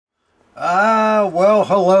Well,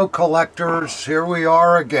 hello collectors. Here we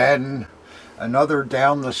are again. Another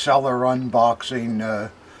Down the Cellar unboxing.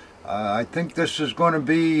 I think this is going to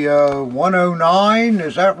be 109.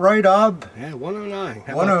 Is that right, Ob? Yeah,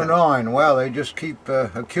 109. 109. Wow, they just keep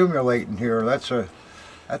accumulating here. That's a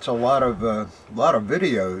lot of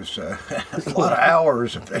videos. A lot of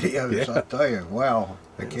hours of videos. Yeah. I'll tell you. Wow,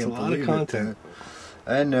 I can't believe it. A lot of content.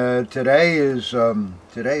 And today is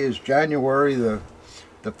January the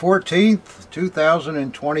 14th,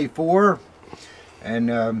 2024,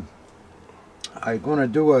 and I'm going to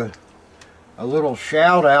do a little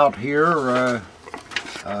shout out here.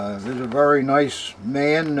 There's a very nice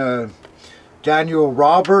man, Daniel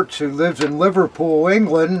Roberts, who lives in Liverpool,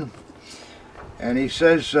 England, and he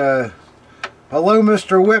says, "Hello,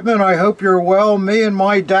 Mr. Whitman, I hope you're well. Me and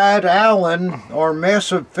my dad, Alan, are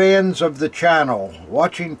massive fans of the channel,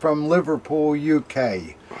 watching from Liverpool,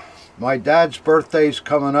 UK. My dad's birthday's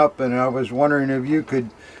coming up, and I was wondering if you could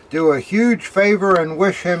do a huge favor and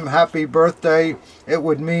wish him happy birthday. It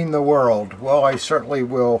would mean the world." Well, I certainly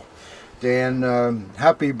will, Dan.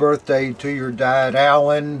 Happy birthday to your dad,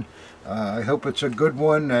 Alan. I hope it's a good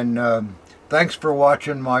one, and thanks for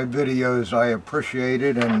watching my videos. I appreciate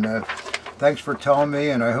it, and thanks for telling me,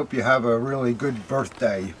 and I hope you have a really good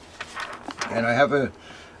birthday. And I have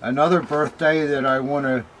another birthday that I want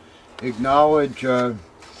to acknowledge.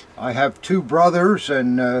 I have two brothers,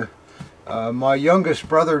 and my youngest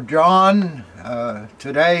brother John,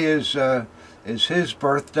 today is his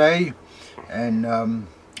birthday, and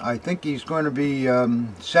I think he's going to be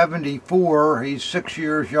 74. He's 6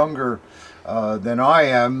 years younger than I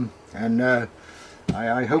am, and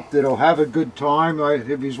I hope that he'll have a good time.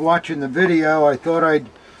 If he's watching the video, I thought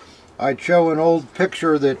I'd show an old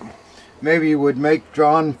picture that maybe would make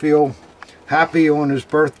John feel happy on his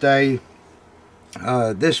birthday.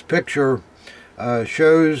 This picture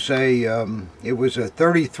shows it was a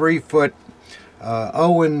 33-foot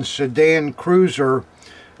Owen sedan cruiser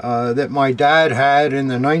that my dad had in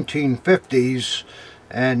the 1950s,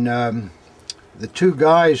 and the two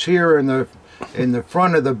guys here in the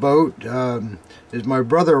front of the boat is my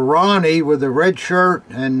brother Ronnie with the red shirt,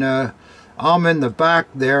 and I'm in the back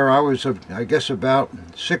there. I was, I guess, about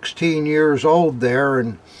 16 years old there,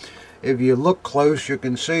 and if you look close, you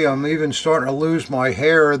can see I'm even starting to lose my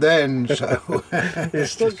hair then. So you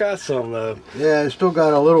still got some, though. Yeah, I still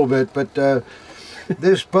got a little bit. But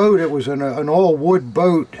this boat, it was an all-wood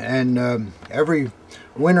boat, and every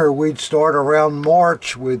winter we'd start around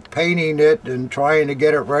March with painting it and trying to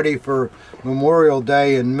get it ready for Memorial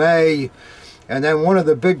Day in May. And then one of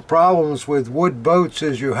the big problems with wood boats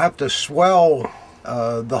is you have to swell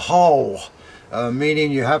the hull,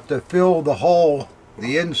 meaning you have to fill the hull,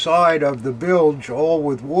 the inside of the bilge, all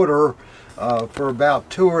with water for about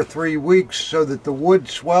 2 or 3 weeks so that the wood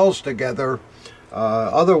swells together.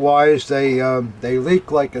 Otherwise they leak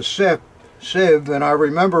like a sieve. And I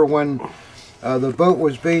remember when the boat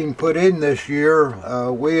was being put in this year,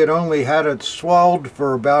 we had only had it swelled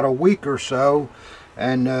for about a week or so,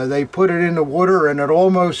 and they put it in the water and it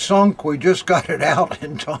almost sunk. We just got it out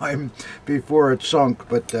in time before it sunk.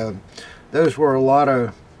 But those were a lot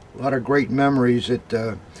of great memories.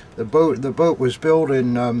 The boat was built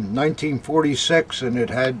in 1946, and it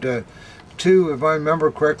had two, if I remember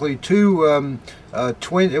correctly, twin.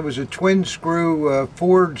 It was a twin screw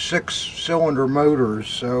Ford 6-cylinder motors.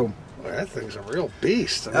 So well, that thing's a real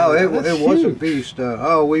beast. I mean, it was a beast.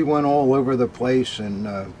 We went all over the place, and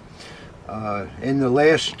in the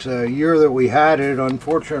last year that we had it,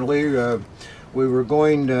 unfortunately, we were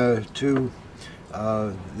going to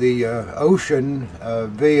the ocean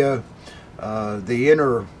via the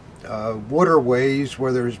inner waterways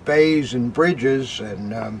where there's bays and bridges,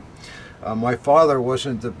 and my father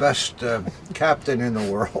wasn't the best captain in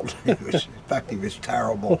the world. In fact, he was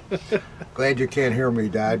terrible. Glad you can't hear me,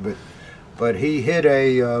 Dad, but he hit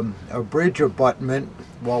a bridge abutment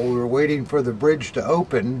while we were waiting for the bridge to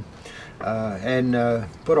open, and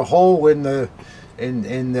put a hole in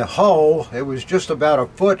the hull. It was just about a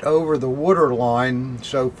foot over the water line,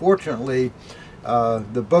 so fortunately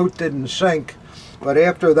the boat didn't sink. But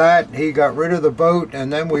after that, he got rid of the boat,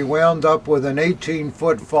 and then we wound up with an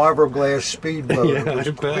 18-foot fiberglass speedboat.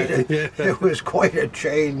 Yeah, it was quite a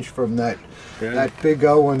change from that big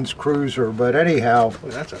Owens cruiser. But anyhow,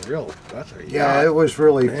 well, that's a yacht. Yeah, it was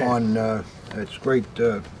really fun. It's great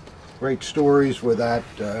stories with that.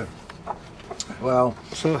 Well,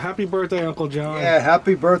 so happy birthday, Uncle John. Yeah,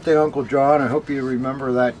 happy birthday, Uncle John. I hope you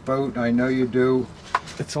remember that boat. I know you do.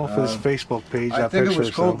 It's off his Facebook page. I think it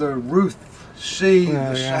was called the Ruth C.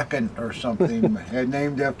 II or something,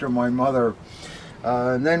 named after my mother.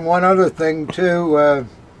 And then one other thing too,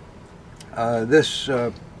 this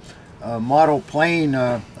model plane,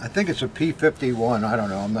 I think it's a P-51, I don't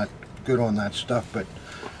know, I'm not good on that stuff, but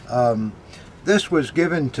this was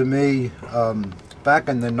given to me back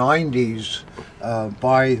in the 90s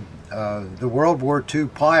by the World War II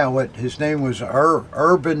pilot. His name was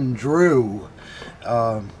Urban Drew,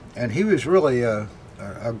 and he was really a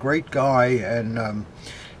great guy, and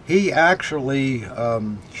he actually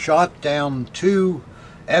shot down 2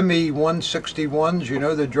 Me-161s, you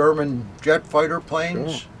know, the German jet fighter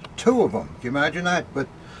planes. Sure. 2 of them. Can you imagine that?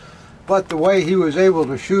 But the way he was able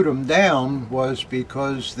to shoot them down was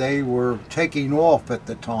because they were taking off at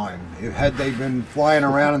the time. Had they been flying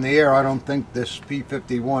around in the air, I don't think this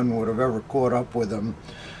P-51 would have ever caught up with them.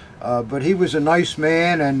 But he was a nice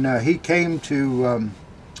man, and he came to,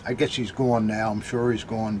 I guess he's gone now, I'm sure he's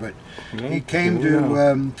gone, but he came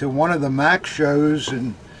to one of the Mac shows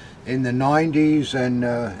in the 90s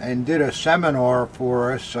and did a seminar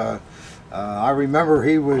for us. I remember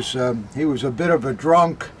he was a bit of a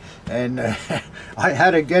drunk, and I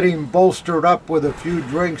had to get him bolstered up with a few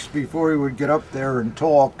drinks before he would get up there and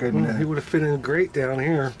talk. And he would have fit in great down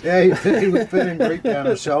here. Yeah, he would fit in great down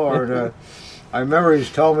the cellar. And, I remember he's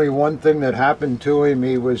telling me one thing that happened to him.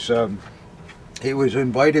 He was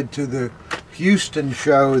invited to the Houston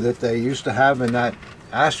show that they used to have in that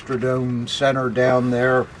Astrodome Center down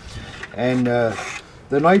there, and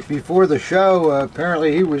the night before the show,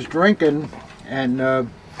 apparently he was drinking, and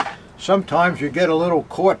sometimes you get a little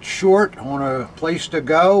caught short on a place to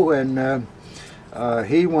go, and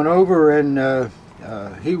he went over and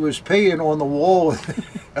he was peeing on the wall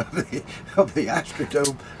of the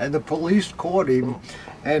Astrodome, and the police caught him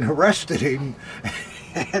and arrested him.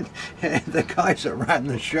 And the guys that ran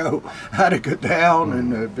the show had to go down,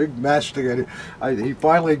 and a big mess to get it. He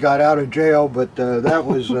finally got out of jail, but that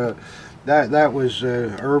was that was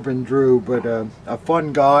Urban Drew, but a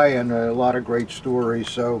fun guy and a lot of great stories.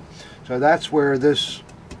 So that's where this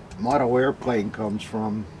model airplane comes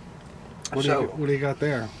from. What do you got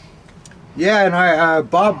there? Yeah, and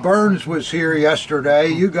Bob Burns was here yesterday.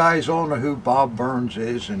 You guys all know who Bob Burns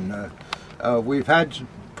is, and we've had some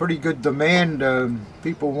pretty good demand.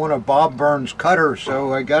 People want a Bob Burns cutter,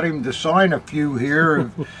 so I got him to sign a few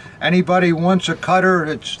here. If anybody wants a cutter,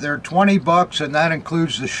 they're $20, and that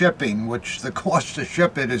includes the shipping, which the cost to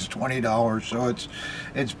ship it is $20. So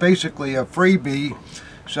it's basically a freebie.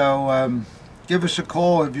 So give us a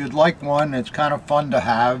call if you'd like one. It's kind of fun to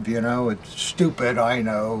have, you know. It's stupid, I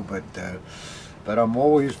know, but I'm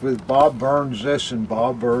always with Bob Burns this and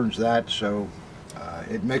Bob Burns that, so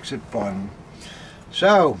it makes it fun.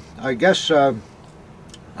 So I guess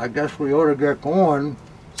we ought to get going.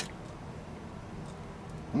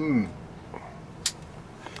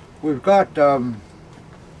 We've got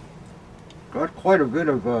quite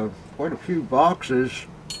a few boxes.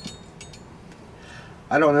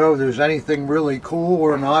 I don't know if there's anything really cool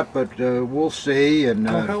or not, but we'll see. And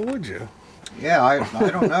well, how would you? Yeah, I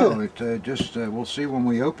don't know. We'll see when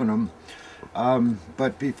we open them.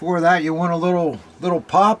 But before that, you want a little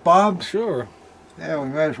pop, Bob? Sure. Yeah, we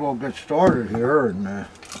might as well get started here, and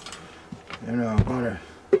you know,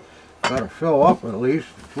 gotta fill up at least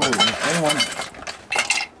before we get going.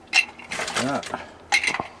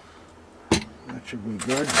 That should be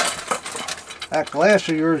good. That glass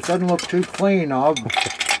of yours doesn't look too clean, Ob.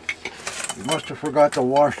 You must have forgot to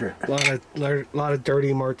wash it. A lot of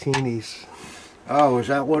dirty martinis. Oh, is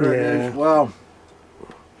that what it is? Well,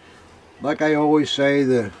 like I always say,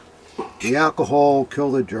 the alcohol will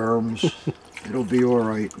kill the germs. It'll be all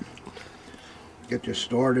right. Get you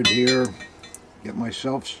started here. Get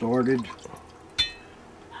myself started.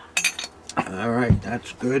 All right,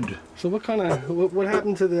 that's good. So what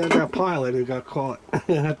happened to that pilot who got caught?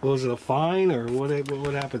 Was it a fine, or what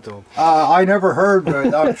happened to him? I never heard,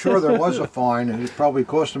 but I'm sure there was a fine, and it probably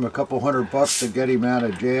cost him a couple $100 to get him out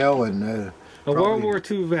of jail. And a World War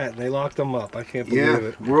II vet, they locked him up. I can't believe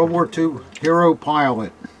it. World War II hero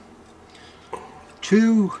pilot.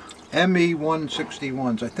 2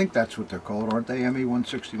 Me-161s. I think that's what they're called, aren't they?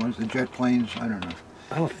 Me-161s, the jet planes. I don't know.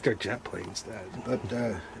 I don't think they're jet planes, Dad. But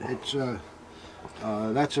it's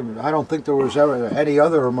I don't think there was ever any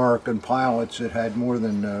other American pilots that had more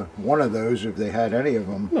than one of those, if they had any of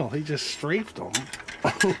them. No, he just strafed them.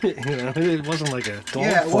 You know, it wasn't like a dog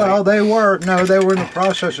Yeah, fight. well, they were in the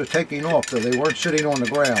process of taking off, though. They weren't sitting on the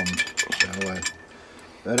ground. So,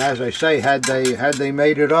 but as I say, had they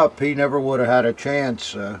made it up, he never would have had a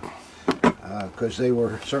chance, because they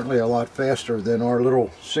were certainly a lot faster than our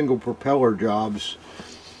little single propeller jobs.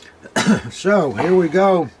 So here we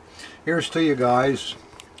go. Here's to you guys.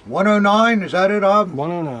 109, is that it, Ob?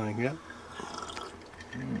 109, yeah.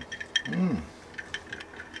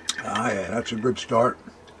 Ah, yeah, that's a good start.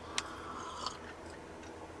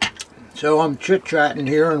 So I'm chit-chatting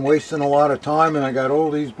here and wasting a lot of time, and I got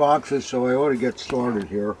all these boxes, so I ought to get started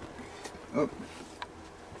here. Oh.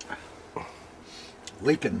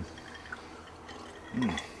 Leaking.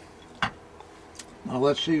 Now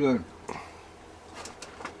let's see.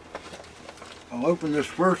 I'll open this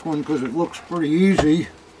first one because it looks pretty easy.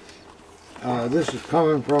 This is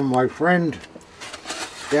coming from my friend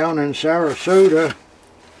down in Sarasota,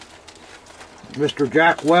 Mr.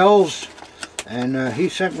 Jack Wells, and he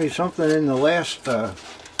sent me something in the last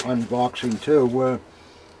unboxing too.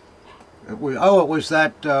 It was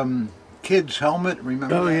that kid's helmet.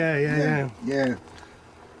 Remember? Oh, that? Yeah.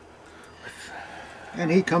 And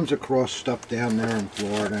he comes across stuff down there in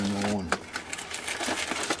Florida and all.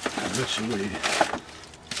 Let's see what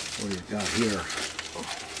he's got here.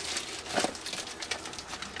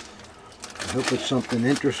 I hope it's something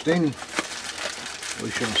interesting.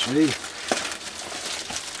 We shall see.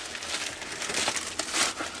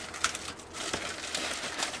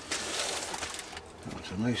 Oh,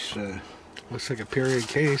 it's a nice... looks like a period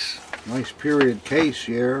case. Nice period case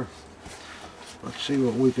here. Let's see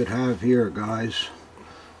what we could have here, guys.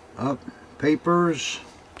 Up, papers.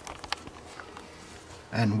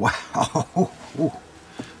 And wow,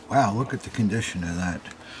 wow, look at the condition of that.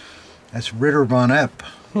 That's Ritter von Epp.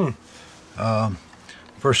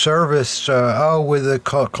 For service, with the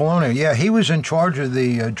colonial. Yeah, he was in charge of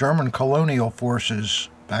the German colonial forces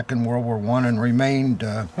back in World War I and remained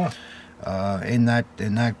in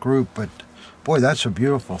that group. But boy, that's a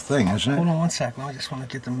beautiful thing, isn't it? Hold on one second. I just want to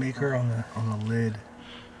get the maker on the lid.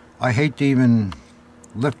 I hate to even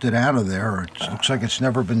lift it out of there. It looks like it's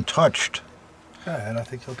never been touched. Go ahead, I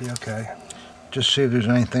think you'll be okay. Just see if there's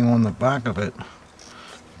anything on the back of it.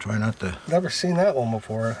 Try not to... Never seen that one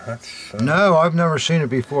before. That's No, I've never seen it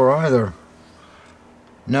before either.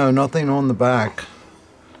 No, nothing on the back.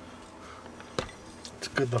 It's a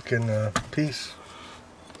good looking piece.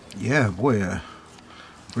 Yeah, boy,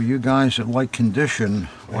 for you guys that like condition,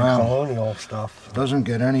 wow. Colonial stuff. Doesn't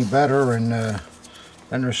get any better, and then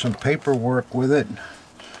there's some paperwork with it.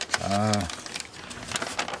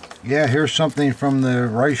 Yeah, here's something from the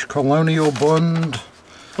Reich Colonial Bund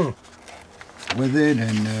with it,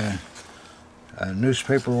 and a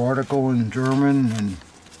newspaper article in German. And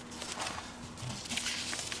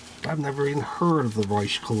I've never even heard of the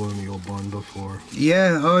Reich Colonial Bund before.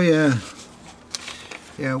 Yeah, oh yeah.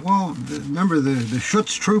 Yeah, well, remember the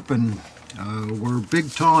Schutztruppen were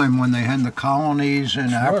big time when they had the colonies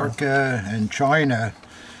in Africa and China.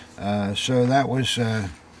 So that was,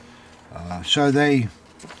 so they...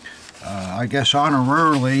 I guess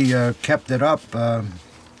honorarily kept it up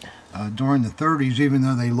during the 30s, even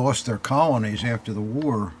though they lost their colonies after the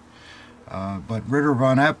war. But Ritter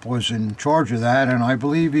von Epp was in charge of that, and I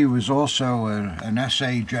believe he was also an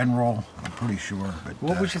SA general, I'm pretty sure. But,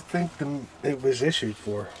 what would you think it was issued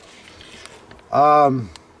for?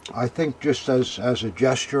 I think just as a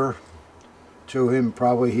gesture to him,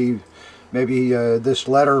 probably maybe this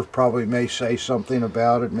letter probably may say something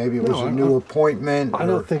about it. Maybe it was a new appointment. I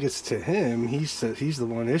don't think it's to him. He's the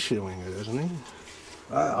one issuing it, isn't he?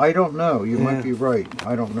 I don't know. You might be right.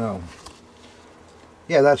 I don't know.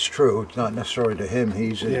 Yeah, that's true. It's not necessarily to him.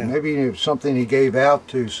 Maybe it's something he gave out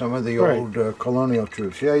to some of the old colonial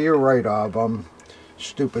troops. Yeah, you're right, Ob. I'm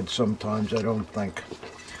stupid sometimes, I don't think.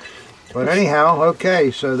 But anyhow,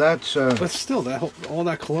 okay, so that's... but still, all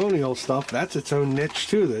that colonial stuff, that's its own niche,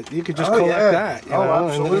 too. That you could just collect that. You know?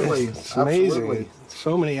 Absolutely. It's amazing. Absolutely.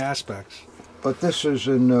 So many aspects. But this is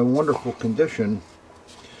in wonderful condition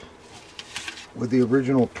with the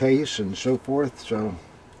original case and so forth, so...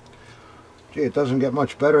 Gee, it doesn't get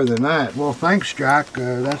much better than that. Well, thanks, Jack.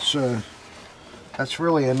 That's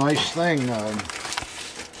really a nice thing.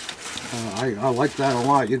 I like that a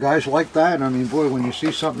lot. You guys like that? I mean, boy, when you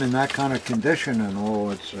see something in that kind of condition and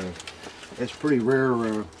all, it's pretty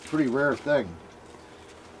rare thing.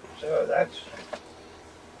 So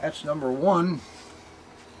that's number one.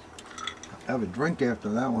 Have a drink after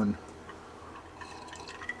that one.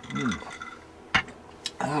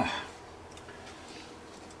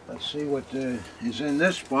 Let's see what is in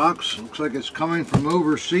this box. Looks like it's coming from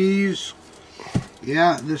overseas.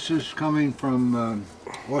 Yeah, this is coming from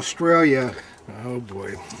Australia. Oh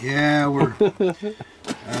boy. Yeah, we're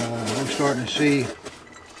starting to see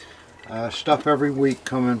stuff every week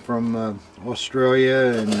coming from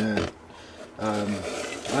Australia, and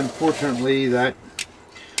unfortunately that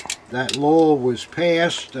law was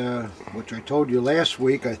passed, which I told you last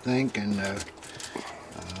week, I think, and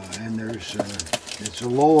there's it's a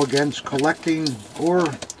law against collecting or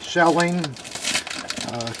selling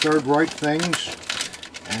Third Reich things,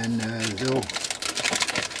 and they'll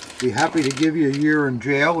be happy to give you a year in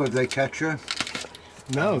jail if they catch you.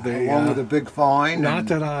 No, they along with a big fine. Not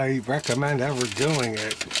that I recommend ever doing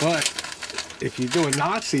it, but if you do a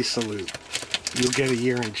Nazi salute, you'll get a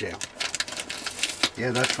year in jail.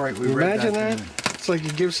 Yeah, that's right. We imagine that. It's like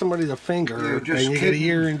you give somebody the finger and you get a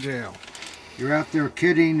year in jail. You're out there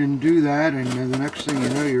kidding and do that, and the next thing you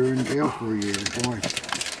know, you're in jail for a year. Boy.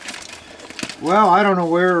 Well, I don't know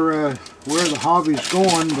where the hobby's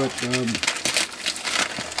going, but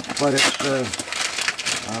it's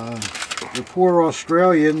the poor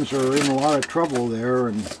Australians are in a lot of trouble there,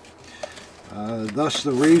 and thus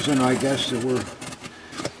the reason, I guess, that we're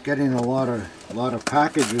getting a lot of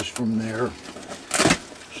packages from there.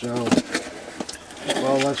 So,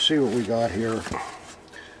 well, let's see what we got here.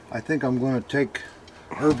 I think I'm going to take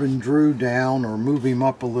Urban Drew down, or move him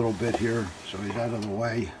up a little bit here so he's out of the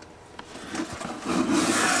way.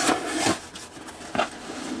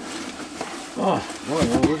 Oh, boy,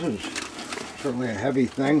 well, this is certainly a heavy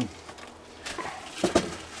thing.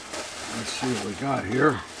 Let's see what we got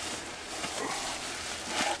here.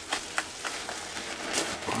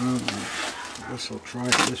 I guess I'll try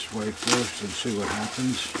it this way first and see what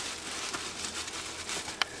happens.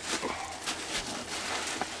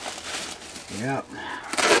 Yep.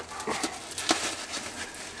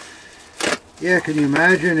 Yeah, can you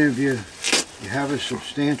imagine if you have a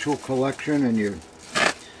substantial collection and you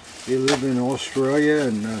live in Australia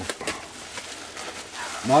and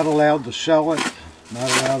not allowed to sell it, not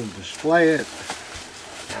allowed to display it.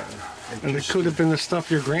 And it could have been the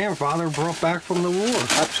stuff your grandfather brought back from the war.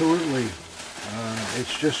 Absolutely.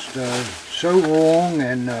 It's just so wrong,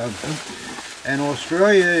 and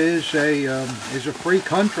Australia is a free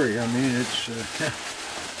country. I mean, it's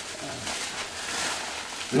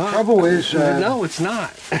the trouble is no, it's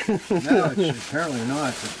not. No, it's apparently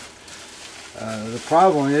not. The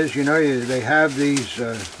problem is, you know, they have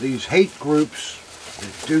these hate groups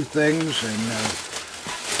that do things,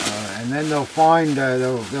 and then they'll find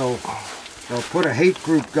they'll put a hate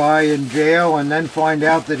group guy in jail, and then find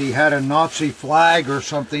out that he had a Nazi flag or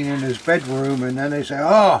something in his bedroom, and then they say,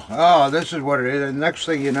 oh, this is what it is. And next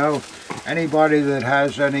thing you know, anybody that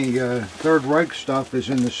has any Third Reich stuff is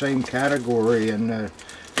in the same category, and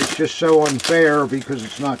it's just so unfair because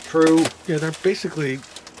it's not true. Yeah, they're basically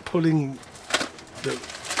putting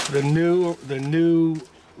the new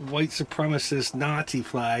white supremacist Nazi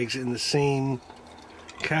flags in the same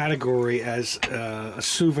category as a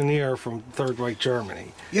souvenir from Third Reich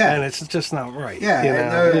Germany. Yeah, and it's just not right. Yeah, you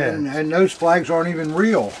know? And those flags aren't even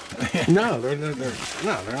real. No, they're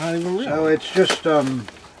not even real. So it's just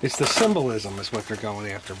it's the symbolism is what they're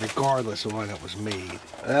going after, regardless of when it was made.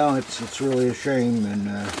 Well, it's really a shame, and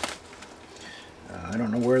I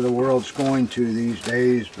don't know where the world's going to these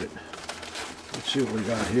days, but let's see what we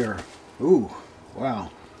got here. Ooh,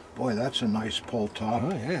 wow. Boy, that's a nice pull top.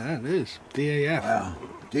 Oh, yeah, that is. DAF. Wow.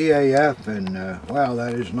 DAF, and wow,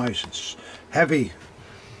 that is nice. It's heavy,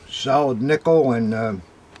 solid nickel, and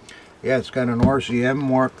yeah, it's got an RCM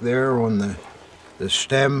mark there on the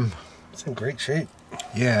stem. It's in great shape.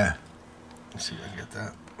 Yeah. Let's see if I can get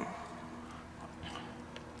that.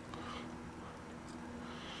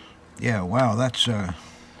 Yeah, wow, that's a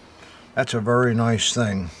very nice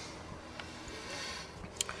thing.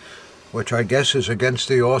 Which I guess is against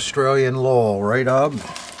the Australian law, right, Ob?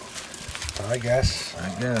 I guess.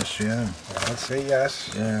 Yeah. I'd say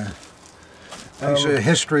yes. Yeah. Piece of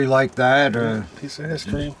history like that. Piece of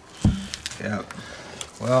history. Yeah.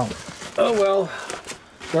 Well. Oh well.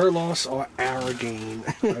 Their loss or our gain.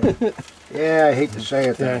 Yeah, I hate to say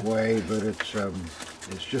it that way, but it's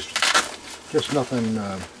just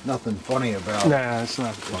nothing funny about it. Nah, it's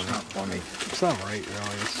not funny. It's not funny. It's not right,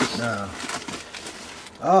 really. It's just... No.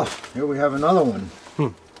 Oh, here we have another one.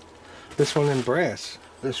 This one in brass.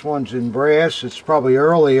 This one's in brass. It's probably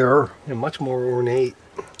earlier. Yeah, much more ornate.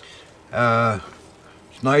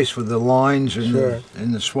 It's nice with the lines and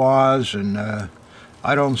the swaz, and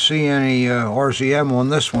I don't see any RCM on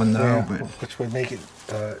this one though. Yeah, but which would make it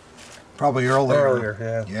probably earlier.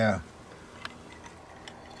 Earlier, Yeah.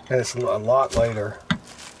 And it's a lot lighter.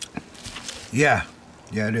 Yeah,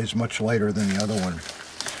 it is much lighter than the other one.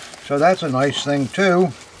 So that's a nice thing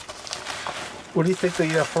too. What do you think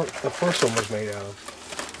the first one was made out of?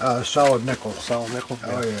 Solid nickel. Solid nickel?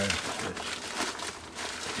 Oh yeah.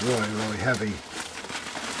 It's really, really heavy.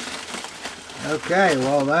 Okay,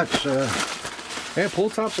 well that's... Yeah, pull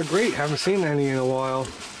tops are great. Haven't seen any in a while.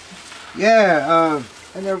 Yeah,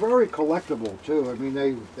 and they're very collectible too. I mean,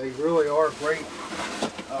 they really are great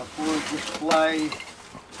for display.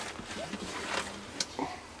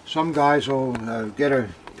 Some guys will get a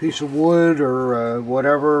piece of wood or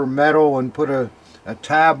whatever, metal, and put a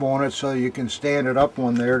tab on it so you can stand it up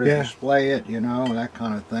on there to display it, you know, that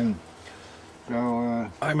kind of thing. So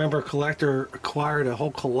I remember a collector acquired a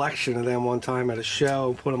whole collection of them one time at a show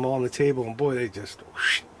and put them all on the table, and boy, they just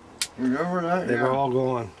whoosh, remember that? They were all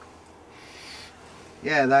gone.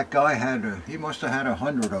 Yeah, that guy had he must have had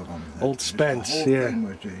 100 of them. Old Spence,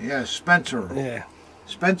 Yeah, Spencer. Yeah.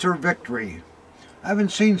 Spencer Victory. I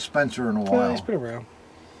haven't seen Spencer in a while. Well, he's been around.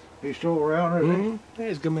 He's still around, isn't he? Yeah,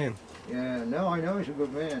 he's a good man. Yeah, no, I know he's a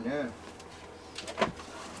good man, yeah.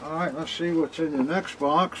 All right, let's see what's in the next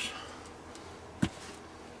box.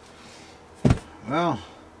 Well,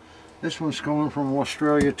 this one's coming from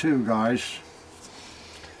Australia too, guys.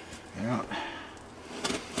 Yeah.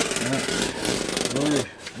 Very,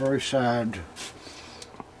 very sad.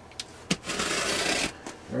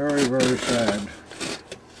 Very, very sad.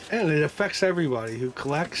 And it affects everybody who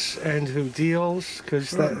collects and who deals,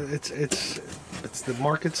 because it's the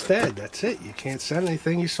market's dead. That's it. You can't send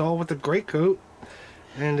anything. You saw with the great coat,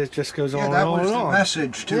 and it just goes on and on and on. That was the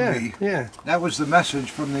message to me. Yeah. That was the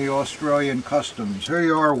message from the Australian customs. Here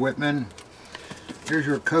you are, Whitman. Here's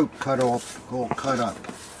your coat cut off, all cut up.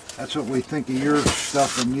 That's what we think of your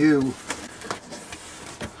stuff and you.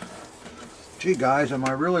 Gee, guys, am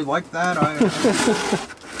I really like that? I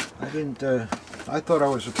didn't. I thought I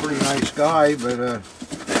was a pretty nice guy, but I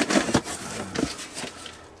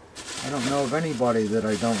don't know of anybody that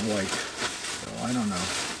I don't like. So I don't know.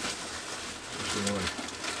 Really.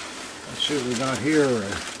 Let's see what we got here.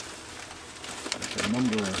 There's a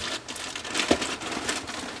number of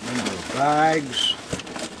bags.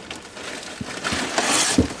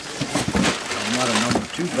 Not a number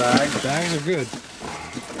 2 bags. Bags are good.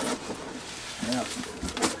 Yeah.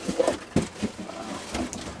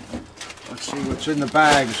 Let's see what's in the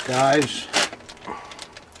bags, guys.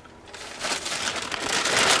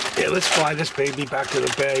 Yeah, let's fly this baby back to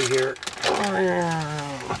the bay here.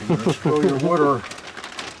 Let's throw your water.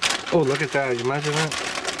 Oh, look at that. You imagine that?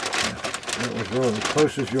 That was really as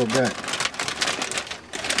close as you'll get.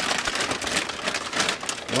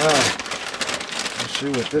 Well, let's see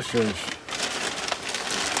what this is.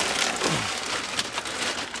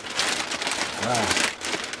 Wow.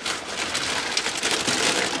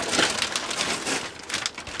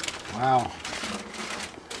 Wow.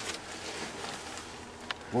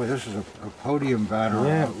 Boy, this is a podium banner.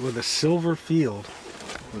 Yeah, with a silver field.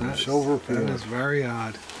 With a silver field. That is very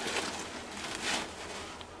odd.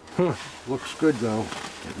 Huh. Looks good though.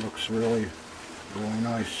 It looks really, really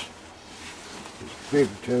nice. It's big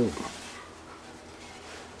too.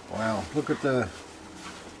 Wow. Look at the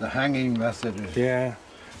hanging method. Yeah.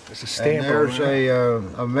 There's a stamp. And there's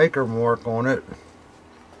a maker mark on it,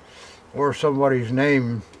 or somebody's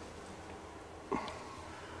name.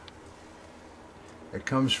 It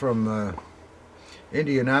comes from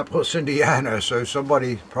Indianapolis, Indiana, so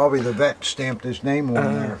somebody, probably the vet, stamped his name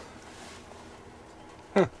on there.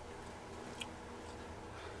 Huh.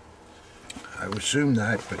 I would assume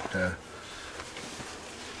that, but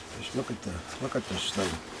just look at this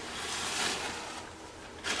thing.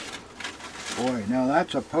 Boy, now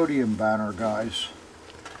that's a podium banner, guys.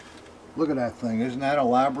 Look at that thing. Isn't that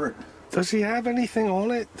elaborate? Does he have anything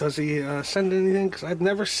on it? Does he send anything? Because I've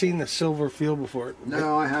never seen the silver field before.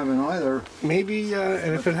 No, I haven't either. Maybe,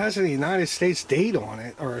 and if it has a United States date on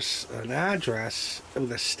it, or an address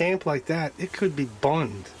with a stamp like that, it could be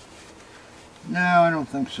bunned. No, I don't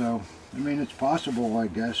think so. I mean, it's possible, I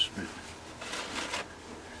guess, but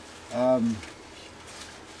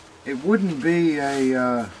it wouldn't be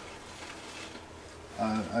a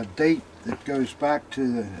date that goes back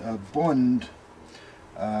to the Bund.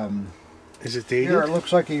 Is it dated? Here, it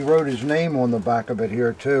looks like he wrote his name on the back of it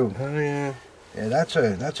here too. Oh yeah. Yeah, that's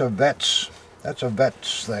a vet's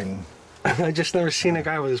thing. I just never seen a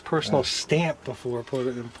guy with his personal stamp before put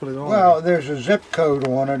it on. Well, there's a zip code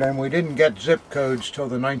on it, and we didn't get zip codes till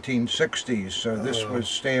the 1960s, so this was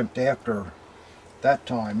stamped after that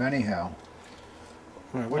time, anyhow.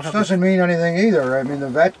 Right, Which doesn't mean anything either. I mean, the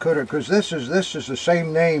vet could have, because this is the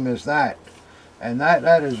same name as that, and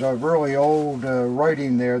that is a really old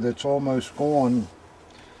writing there that's almost gone.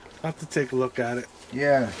 I'll have to take a look at it.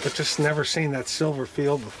 Yeah. But just never seen that silver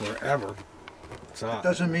field before, ever. It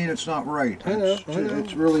doesn't mean it's not right. I know.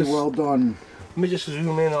 It's really well done. Let me just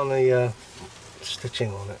zoom in on the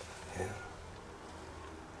stitching on it.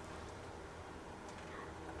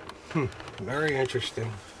 Yeah. Very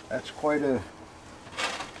interesting. That's quite a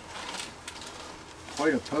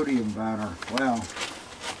podium banner. Wow.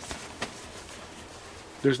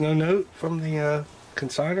 There's no note from the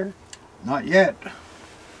consignor? Not yet.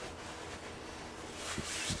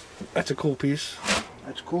 That's a cool piece.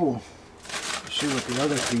 That's cool. Let's see what the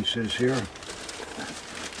other piece is here.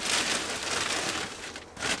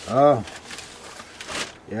 Oh,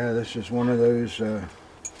 yeah, this is one of those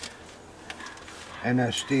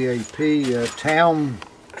NSDAP town.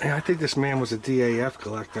 Yeah, I think this man was a DAF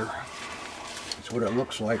collector. That's what it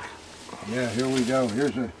looks like. Yeah, here we go.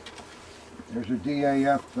 Here's a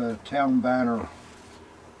DAF town banner.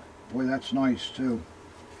 Boy, that's nice too.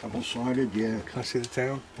 Double-sided, yeah. Can I see the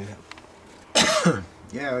town? Yeah.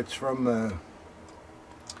 Yeah, it's from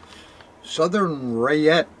Southern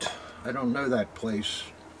Rayette. I don't know that place.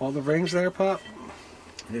 All the rings there, Pop?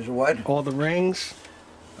 There's a what? All the rings?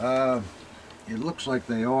 It looks like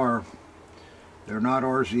they are. They're not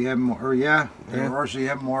RZM, or yeah, they're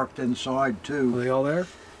RZM marked inside too. Are they all there?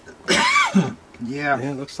 Yeah. Yeah,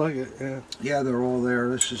 it looks like it, yeah. Yeah, they're all there.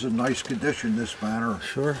 This is in nice condition, this banner.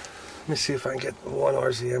 Sure. Let me see if I can get one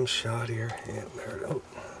RZM shot here. Yeah, there it is.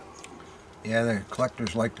 Yeah, the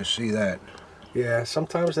collectors like to see that. Yeah,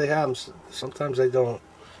 sometimes they have them, sometimes they don't.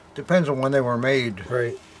 Depends on when they were made.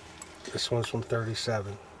 Right. This one's from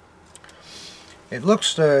 37. It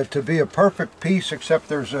looks to be a perfect piece, except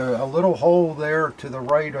there's a little hole there to the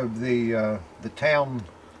right of the town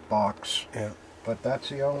box. Yeah. But that's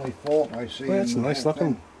the only fault I see. Well, that's a nice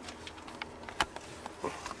looking.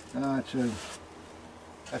 That's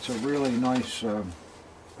a really nice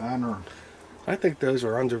banner. I think those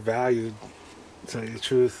are undervalued, to tell you the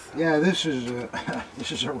truth. Yeah, this is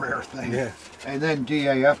a rare thing. Yeah. And then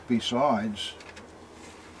DAF besides.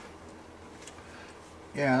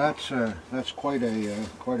 Yeah, that's quite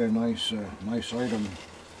a nice nice item.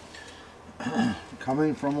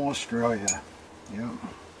 Coming from Australia. Yeah.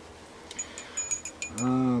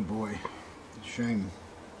 Oh boy, shame.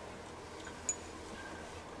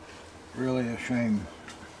 Really a shame.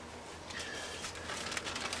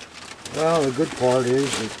 Well, the good part is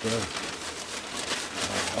that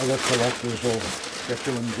other collectors will get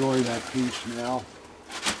to enjoy that piece now.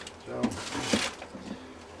 So,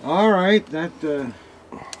 all right, that's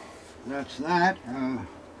that.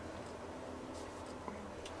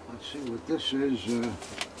 Let's see what this is.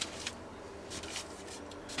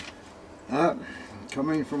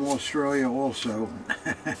 Coming from Australia also.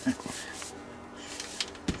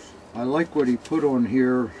 I like what he put on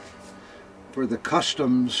here for the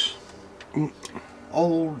customs.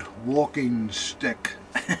 Old walking stick.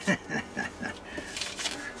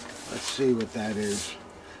 Let's see what that is.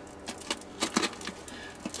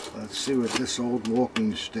 Let's see what this old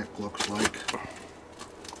walking stick looks like.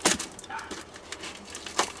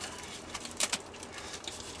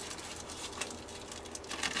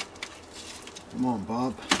 Come on,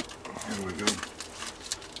 Bob. There we go.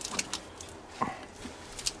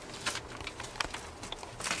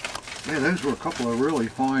 Yeah, those were a couple of really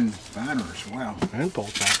fine banners. Wow. And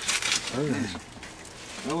bolt tops. Very nice.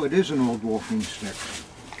 Oh, it is an old walking stick.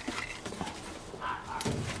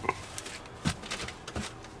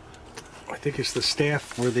 I think it's the staff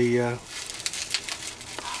for the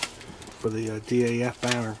DAF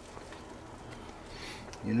banner.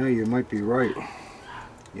 You know, you might be right.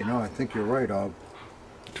 You know, I think you're right, Ob.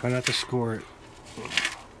 Try not to score it.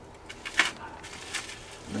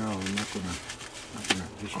 No, I'm not gonna.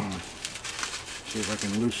 Just want to see if I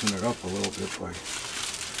can loosen it up a little bit by.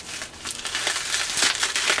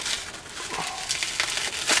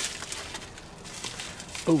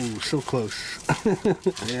 Oh, so close.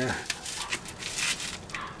 Yeah.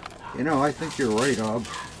 You know, I think you're right, Ob.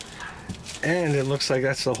 And it looks like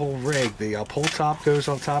that's the whole rig. The pull top goes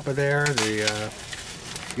on top of there.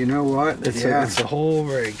 You know what? It's a whole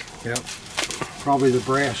rig. Yep. Probably the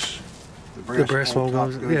brass. The brass one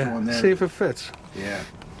goes on there. See if it fits. Yeah.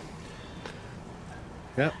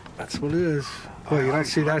 Yep, that's what it is. Boy, you don't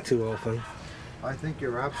see that too often. I think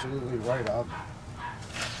you're absolutely right, Ob.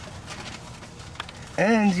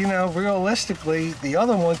 And, you know, realistically, the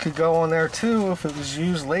other one could go on there too if it was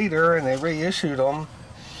used later and they reissued them.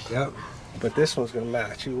 Yep. But this one's going to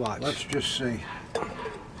match. You watch. Let's just see.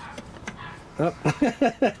 Oh.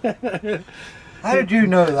 How did you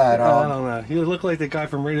know that, Ob? I don't know. You look like the guy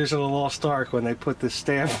from Raiders of the Lost Ark when they put the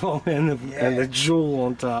staff on and the jewel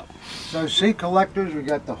on top. So, see, collectors, we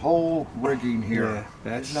got the whole rigging here. Yeah,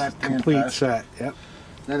 that's Isn't that complete set. Yep.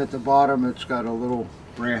 Then at the bottom, it's got a little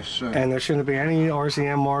brass. And there shouldn't be any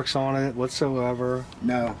RZM marks on it whatsoever.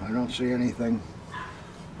 No, I don't see anything.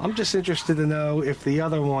 I'm just interested to know if the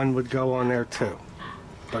other one would go on there too.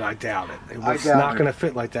 But I doubt it. It's doubt not it. going to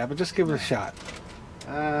fit like that, but just give it a shot.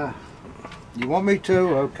 You want me to?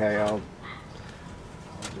 Okay, I'll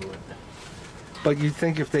do it. But you'd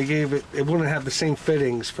think if they gave it, it wouldn't have the same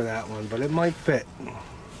fittings for that one, but it might fit.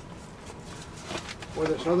 Well,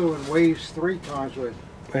 this other one weighs 3 times what.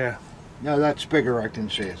 Yeah. No, that's bigger. I can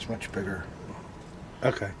see it's much bigger.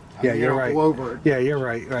 Okay. Yeah, you're right. Over it. Yeah, you're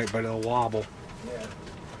right. Right, but it'll wobble. Yeah.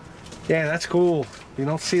 Yeah, that's cool. You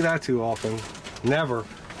don't see that too often. Never.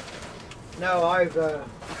 No, I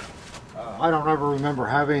don't ever remember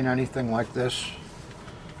having anything like this.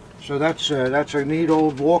 So that's a neat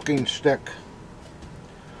old walking stick.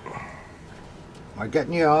 Am I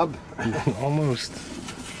getting you, Ob? Almost.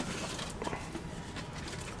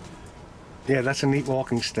 Yeah, that's a neat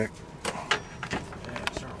walking stick. Yeah,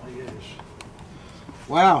 it certainly is.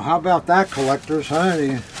 Wow, how about that, collectors,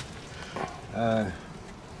 huh?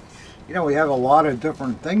 You know, we have a lot of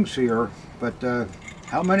different things here, but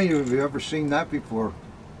how many of you have ever seen that before?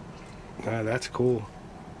 That's cool.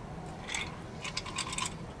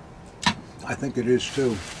 I think it is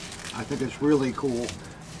too. I think it's really cool.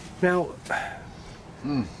 Now,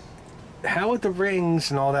 how would the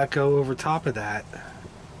rings and all that go over top of that?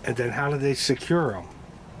 And then how do they secure them?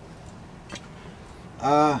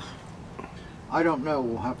 I don't know.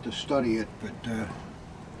 We'll have to study it, but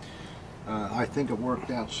I think it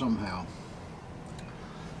worked out somehow.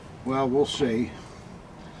 Well, we'll see.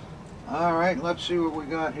 All right, let's see what we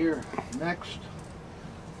got here next.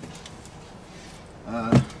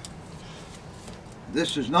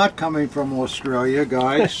 This is not coming from Australia,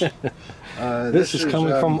 guys. This is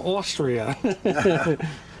coming from Austria.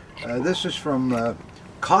 This is from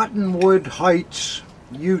Cottonwood Heights,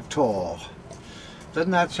 Utah.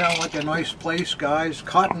 Doesn't that sound like a nice place, guys?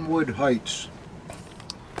 Cottonwood Heights.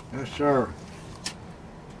 Yes, sir.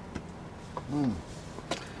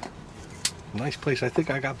 Nice place. I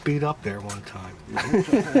think I got beat up there one time.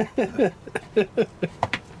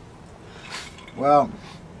 Well,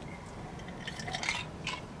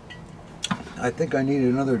 I think I need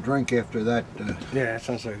another drink after that. Yeah, that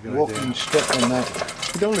sounds like a good walking idea. stick on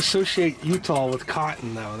that. You don't associate Utah with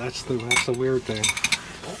cotton, though. That's the weird thing.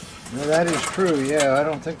 No, that is true. Yeah, I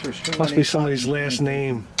don't think there's too many. Must be somebody's last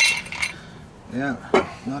name. Yeah,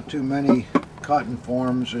 not too many cotton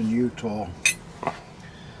farms in Utah.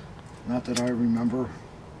 Not that I remember.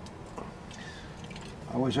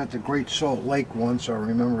 I was at the Great Salt Lake once, I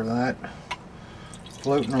remember that.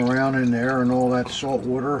 Floating around in there and all that salt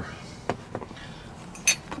water.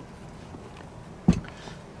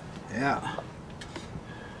 Yeah.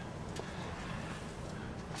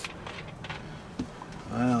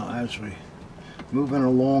 Well, as we moving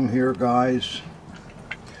along here, guys.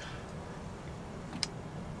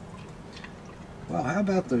 Well, how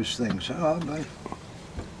about those things?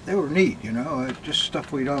 They were neat, you know. Just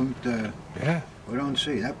stuff we don't. Yeah. We don't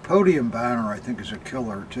see. That podium banner, I think, is a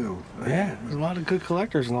killer too. Yeah, there's a lot of good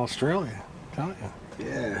collectors in Australia. I'm telling you.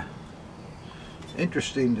 Yeah.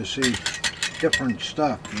 Interesting to see different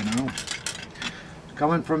stuff, you know.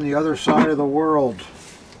 Coming from the other side of the world.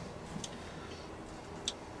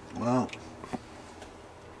 Well,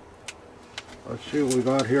 let's see what we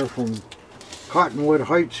got here from Cottonwood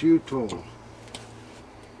Heights, Utah.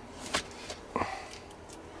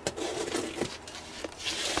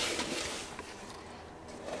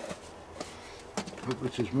 Hope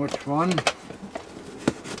it's as much fun.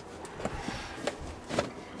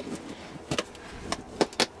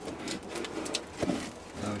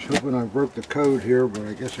 I was hoping I broke the code here, but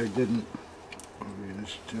I guess I didn't. Maybe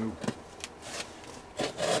this too.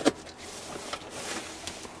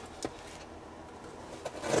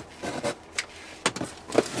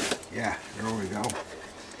 Yeah, there we go.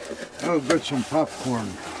 Oh, good, some popcorn.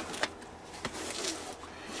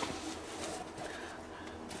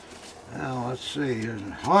 Now let's see.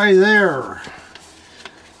 Hi there.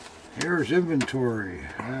 Here's inventory.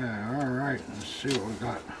 All right, let's see what we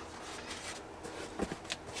got.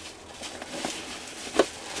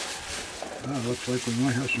 Oh, looks like we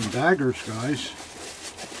might have some daggers, guys.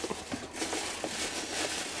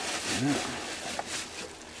 Yeah.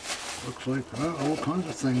 Looks like all kinds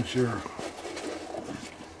of things here.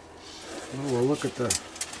 Well, we'll look at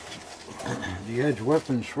the edge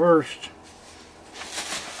weapons first.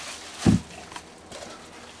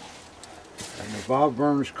 And the Bob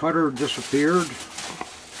Burns cutter disappeared.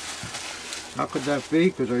 How could that be?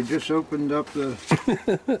 Because I just opened up the...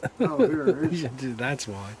 Oh, here it is. Dude, that's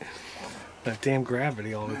why. That damn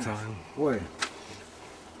gravity all the time. Boy.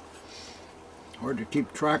 Hard to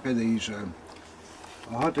keep track of these.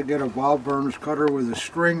 I'll have to get a Bob Burns cutter with a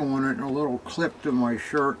string on it and a little clip to my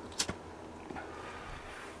shirt.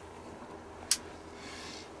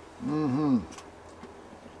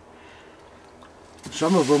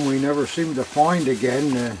 Some of them we never seem to find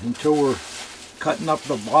again until we're cutting up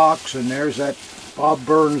the box, and there's that Bob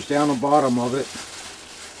Burns down the bottom of it.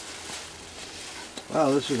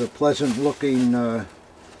 Wow, this is a pleasant looking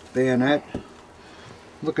bayonet.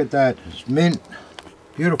 Look at that, it's mint,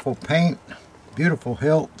 beautiful paint, beautiful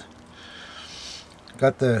hilt.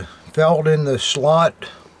 Got the felt in the slot.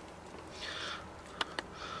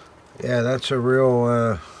 Yeah, that's a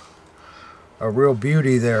real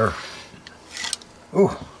beauty there.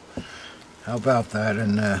 Ooh, how about that?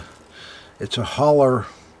 And it's a holler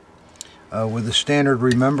with a standard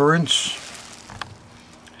remembrance.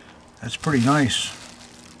 That's pretty nice.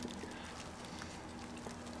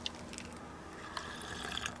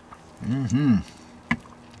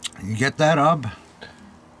 You get that, Ub?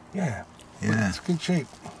 Yeah. Yeah. It's good shape.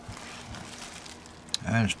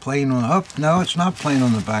 And it's plain on up. No, it's not plain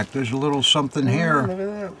on the back. There's a little something here. Look at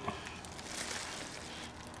that.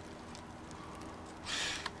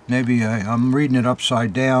 Maybe I'm reading it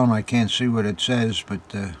upside down. I can't see what it says, but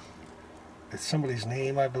it's somebody's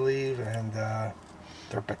name, I believe, and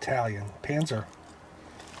their battalion, Panzer.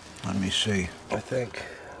 Let me see. I think.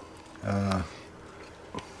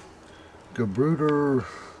 Gebruder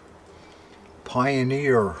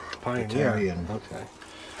Pioneer Battalion. Okay.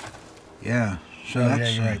 Yeah. So yeah,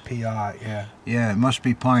 that's, you're right. PI. Yeah. Yeah, it must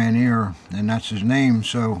be Pioneer, and that's his name.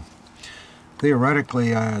 So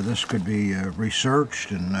theoretically, this could be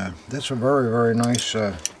researched, and that's a very, very nice,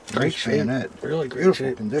 nice bayonet. Really great beautiful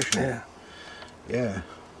shape. condition. Yeah. Yeah.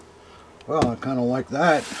 Well, I kind of like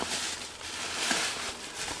that.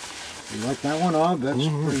 You like that one, Ob? That's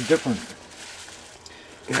pretty different.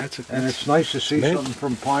 Yeah, and it's nice to see something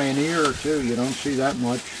from Pioneer too. You don't see that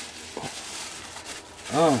much.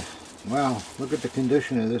 Oh, wow! Look at the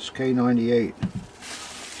condition of this K98.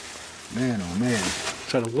 Man, oh man!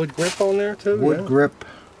 Is that a wood grip on there too? Wood grip.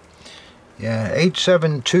 Yeah,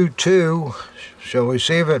 8722. Shall we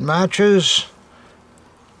see if it matches?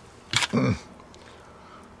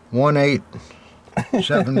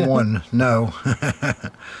 1871. No.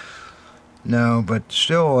 No, but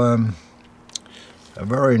still a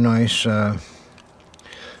very nice. Does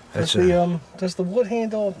the wood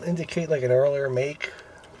handle indicate like an earlier make,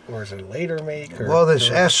 or is it a later make? Or well, this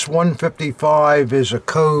S155 is a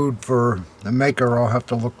code for the maker. I'll have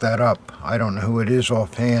to look that up. I don't know who it is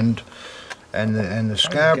offhand. And the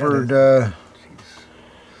scabbard. The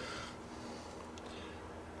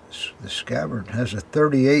scabbard has a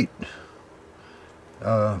 38.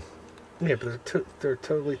 Yeah, but they're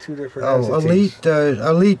totally two different entities.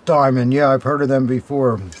 Elite Diamond. Yeah, I've heard of them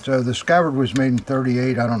before. So the scabbard was made in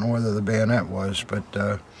 38. I don't know whether the bayonet was, but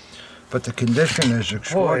the condition is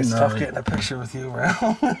extraordinary. Boy, it's tough getting a picture with you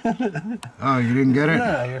around. Oh, you didn't get it?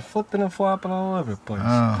 Yeah, you're flipping and flopping all over the place.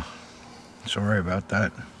 Oh, sorry about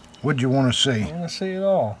that. What do you want to see? I want to see it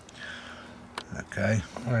all. Okay.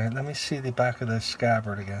 All right, let me see the back of the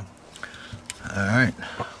scabbard again. All right.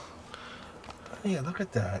 Yeah, look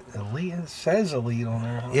at that. Elite, it says Elite on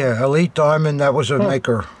there. Yeah, Elite Diamond, that was a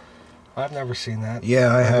maker. I've never seen that.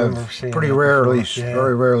 Yeah, I have pretty rarely,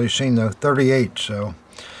 very rarely seen the 38, so.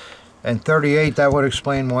 And 38, that would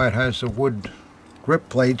explain why it has the wood grip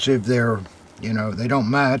plates if they're, you know, they don't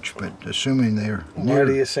match, but assuming they're near. Why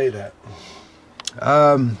do you say that?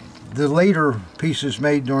 The later pieces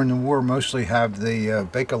made during the war mostly have the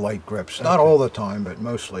Bakelite grips. Okay. Not all the time, but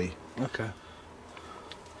mostly. Okay.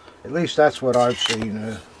 At least that's what I've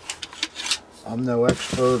seen. I'm no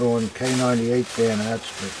expert on K98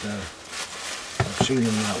 bayonets, but I've seen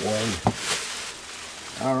them that way.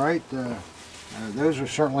 All right, those are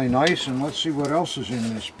certainly nice, and let's see what else is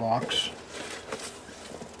in this box.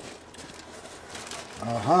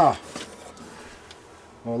 Aha!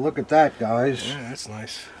 Well, look at that, guys. Yeah, that's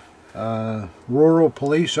nice. Rural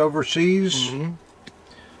Police Overseas. Mm-hmm.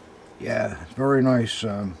 Yeah, very nice.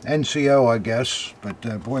 NCO, I guess, but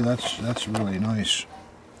boy, that's really nice.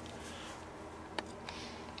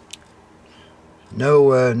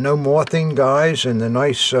 No mothing, guys, and the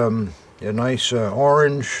nice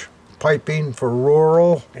orange piping for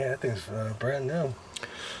rural. Yeah, that thing's brand new.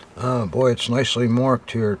 Oh boy, it's nicely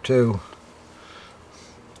marked here too.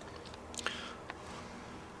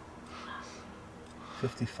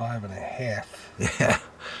 $55.50. Yeah.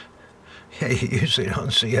 Yeah, you usually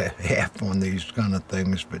don't see a half on these kind of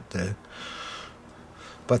things, but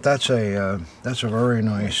that's a very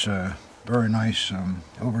nice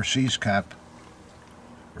overseas cap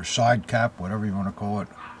or side cap, whatever you want to call it.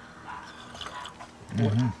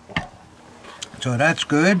 Mm-hmm. So that's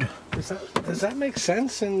good. Does that make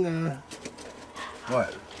sense in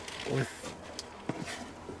what? With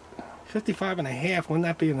 55.5? Wouldn't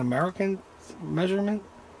that be an American measurement?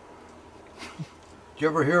 Did you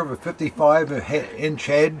ever hear of a 55-inch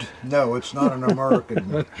head? No, it's not an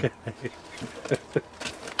American. Okay.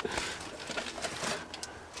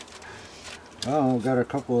 Oh, we've got a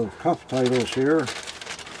couple of cuff titles here.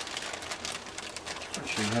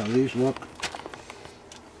 Let's see how these look.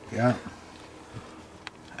 Yeah.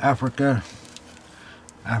 Africa.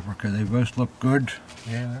 They both look good.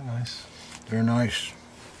 Yeah, they're nice. They're nice.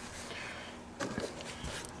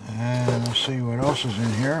 And let's see what else is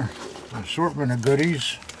in here. An assortment of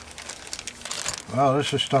goodies. Well,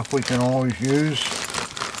 this is stuff we can always use.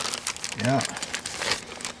 Yeah.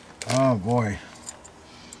 Oh boy.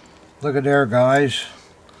 Look at there, guys.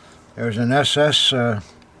 There's an SS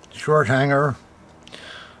short hanger,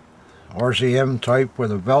 RZM type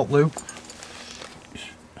with a belt loop.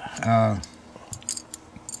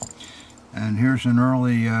 And here's an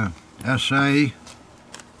early SA.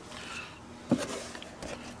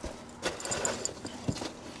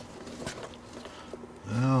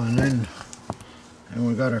 Oh, and then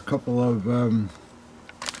we got a couple of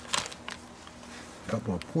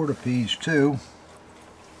porta-peas too.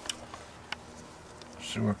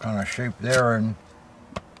 See what kind of shape they're in.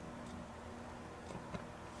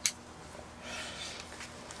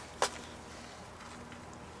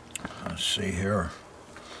 Let's see here.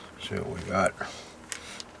 See what we got.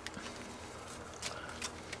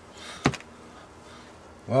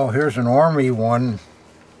 Well, here's an Army one.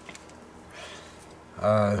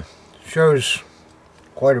 Shows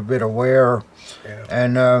quite a bit of wear. Yeah.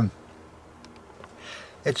 And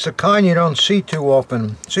it's the kind you don't see too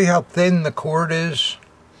often. See how thin the cord is?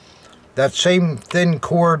 That same thin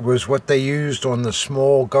cord was what they used on the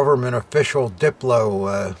small government official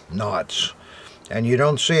Diplo knots. And you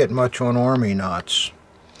don't see it much on Army knots.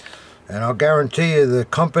 And I'll guarantee you the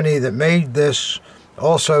company that made this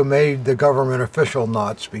also made the government official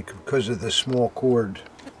knots because of the small cord.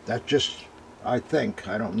 That just, I think,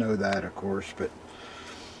 I don't know that of course, but.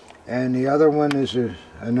 And the other one is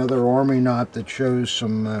another Army knot that shows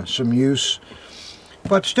some use.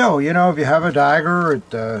 But still, you know, if you have a dagger,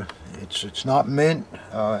 it's not mint.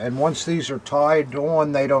 And once these are tied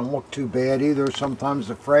on, they don't look too bad either. Sometimes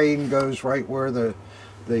the fraying goes right where the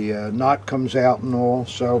knot comes out and all.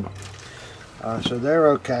 So they're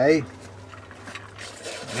okay.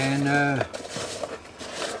 And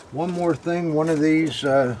one more thing, one of these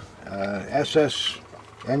SS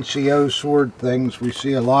NCO sword things, we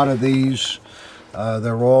see a lot of these.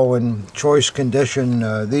 They're all in choice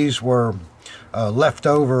condition. These were left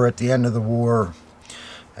over at the end of the war,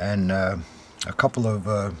 and a couple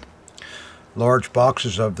of large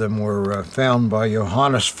boxes of them were found by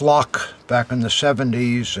Johannes Flock back in the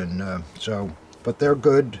 70s, and but they're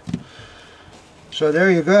good. So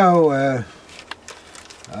there you go.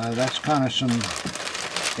 That's kind of some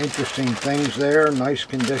interesting things there, nice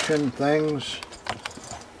condition things.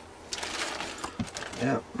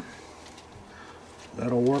 Yep,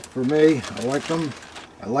 that'll work for me. I like them.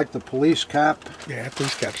 I like the police cap. Yeah,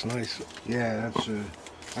 police cap's nice. Yeah,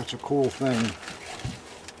 that's a cool thing.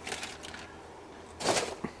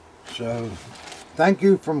 So, thank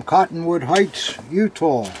you from Cottonwood Heights,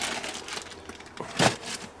 Utah.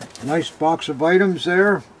 Nice box of items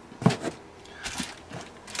there.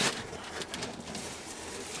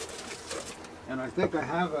 And I think I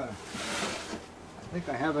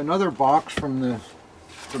have another box from the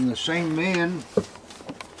same man.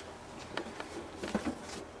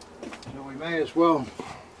 So we may as well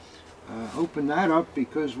open that up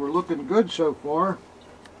because we're looking good so far.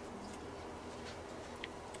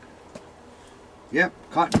 Yep,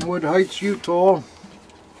 Cottonwood Heights, Utah.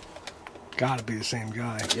 Gotta be the same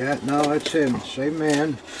guy. Yeah, no, that's him. Same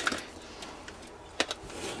man.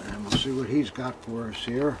 And we'll see what he's got for us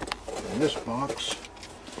here in this box.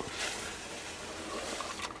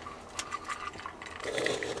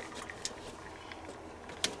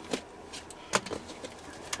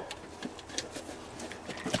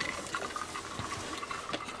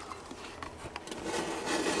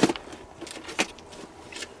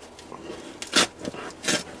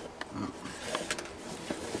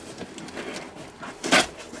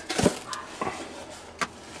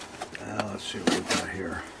 Let's see what we got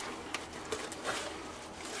here.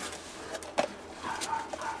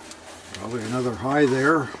 Probably another hi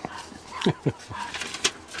there.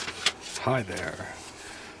 Hi there.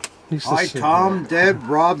 Hi Tom, Deb,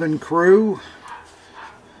 Rob, and crew.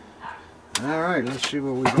 Alright, let's see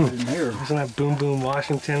what we got in here. Isn't that Boom Boom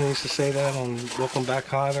Washington used to say that on Welcome Back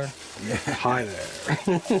Kotter? Yeah. Hi there.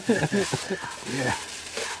 Yeah.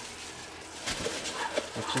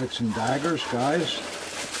 Looks like some daggers, guys.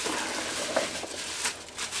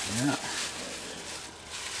 Yeah.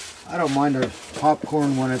 I don't mind a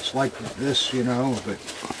popcorn when it's like this, you know, but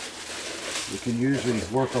you can usually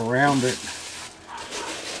work around it.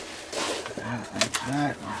 Yeah, like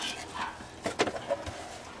that.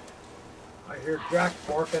 I hear Jack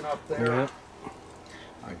barking up there. Yep.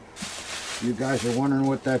 You guys are wondering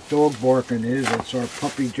what that dog barking is. It's our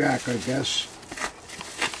puppy Jack, I guess.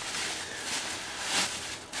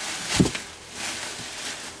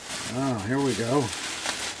 Oh, here we go.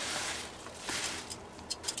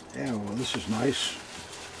 Yeah, well, this is nice.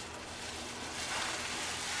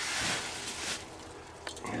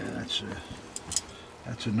 Yeah,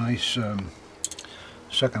 that's a nice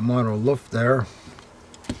second model lift there.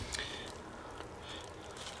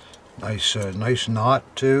 Nice knot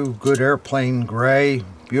too. Good airplane gray.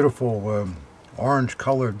 Beautiful orange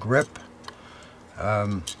colored grip.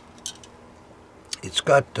 It's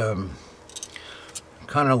got kind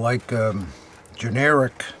of like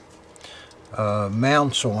generic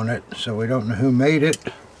mounts on it, so we don't know who made it.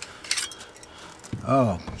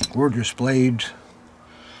 Oh, gorgeous blade.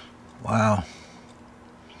 Wow.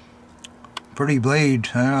 Pretty blade,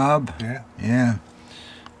 huh, Bob? Yeah. Yeah.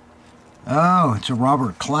 Oh, it's a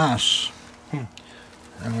Robert Class. There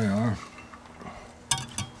we are.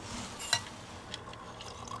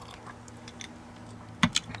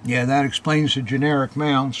 Yeah, that explains the generic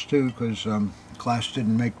mounts too, because Class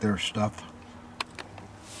didn't make their stuff.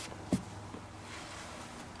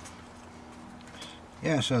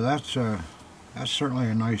 Yeah, so that's certainly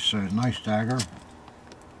a nice dagger.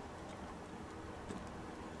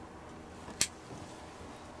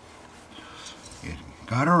 You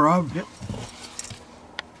got her, Rob? Yep.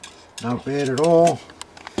 Not bad at all.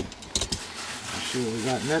 Let's see what we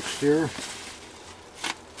got next here.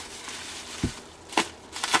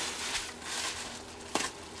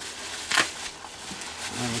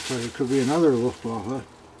 Looks like it could be another Luftwaffe.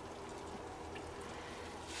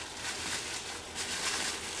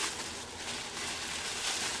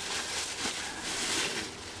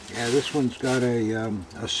 Yeah, this one's got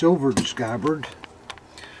a silvered scabbard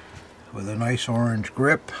with a nice orange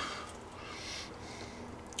grip.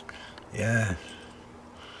 Yeah,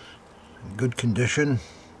 good condition.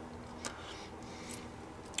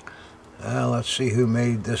 Let's see who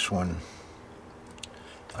made this one.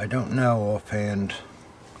 I don't know offhand.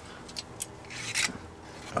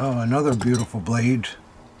 Oh, another beautiful blade.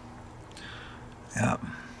 Yep.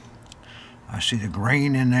 I see the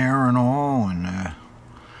grain in there and all, and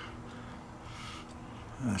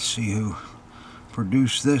let's see who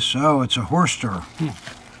produced this. Oh, it's a Horster.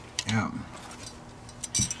 Yeah.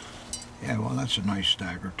 Yeah, well, that's a nice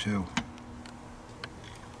dagger too.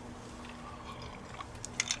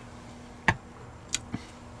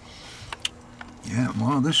 Yeah,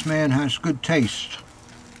 well, this man has good taste.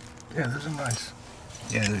 Yeah, those are nice.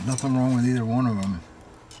 Yeah, there's nothing wrong with either one of them.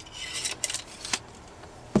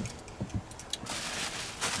 And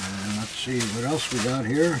let's see what else we got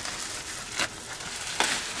here.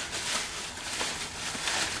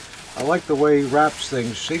 I like the way he wraps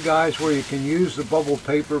things. See, guys, where you can use the bubble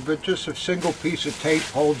paper, but just a single piece of tape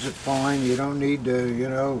holds it fine. You don't need to, you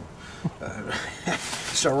know,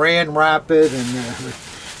 saran wrap it and...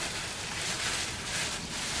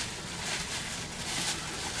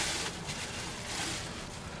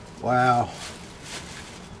 Wow.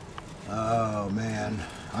 Oh, man.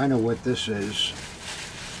 I know what this is.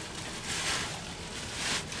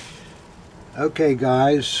 Okay,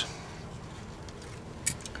 guys.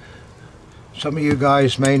 Some of you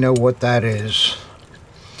guys may know what that is.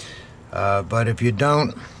 But if you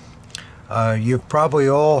don't, you've probably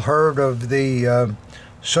all heard of the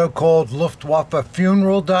so-called Luftwaffe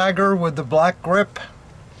funeral dagger with the black grip.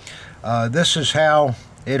 This is how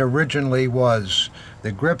it originally was.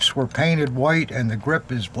 The grips were painted white and the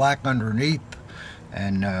grip is black underneath.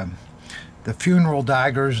 And the funeral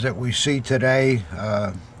daggers that we see today,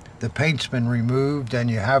 the paint's been removed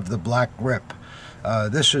and you have the black grip.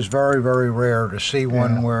 This is very, very rare to see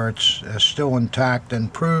one where it's still intact,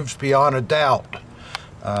 and proves beyond a doubt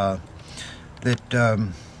that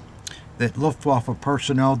Luftwaffe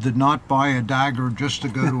personnel did not buy a dagger just to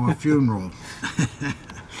go to a funeral.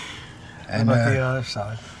 And about the other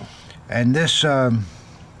side. And this,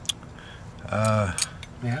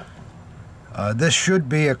 this should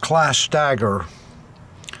be a class dagger.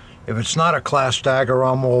 If it's not a class dagger,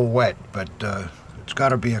 I'm all wet, but it's got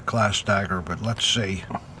to be a class dagger. But let's see.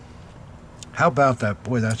 How about that?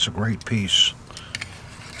 Boy, that's a great piece.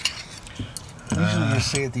 Usually you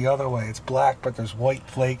see it the other way. It's black, but there's white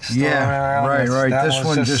flakes still around. Right. This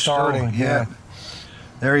one just starting. Yeah.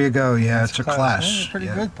 There you go. Yeah, That's it's a class. Pretty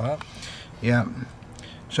good, Pop. Yeah.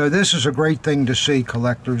 So this is a great thing to see,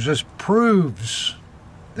 collectors. This proves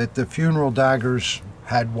that the funeral daggers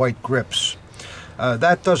had white grips.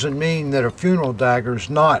 That doesn't mean that a funeral dagger is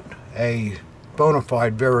not a bona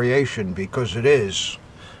fide variation, because it is.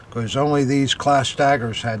 because only these class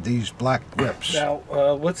daggers had these black grips. Now,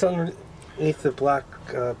 what's underneath the black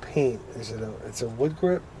paint? Is it it's a wood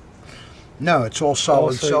grip? No, it's all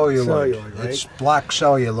solid celluloid. Right? It's black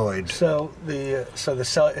celluloid. So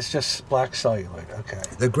it's just black celluloid. Okay.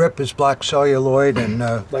 The grip is black celluloid, and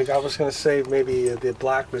like I was going to say, maybe the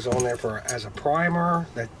black was on there as a primer.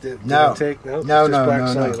 No, take no,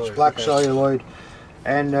 it's black celluloid,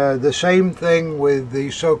 and the same thing with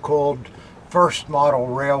the so-called first model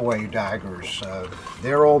railway daggers.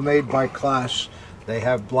 They're all made by Class. They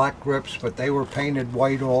have black grips, but they were painted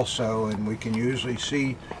white also, and we can usually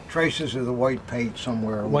see traces of the white paint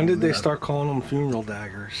somewhere. When did they start calling them funeral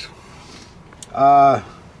daggers? That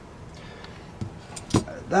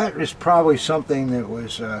is probably something that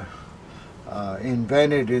was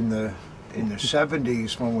invented in the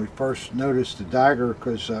 70s when we first noticed the dagger,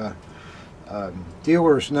 because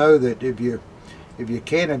dealers know that if you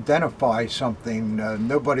can't identify something,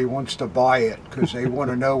 nobody wants to buy it because they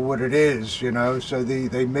want to know what it is, you know. So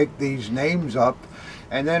they make these names up,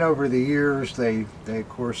 and then over the years they of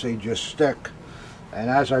course they just stick. And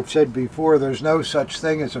as I've said before, there's no such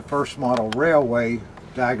thing as a first model railway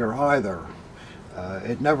dagger either.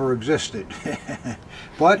 It never existed.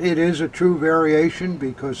 But it is a true variation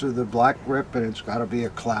because of the black grip, and it's got to be a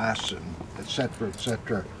Class, and etc.,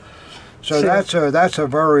 etc. So that's a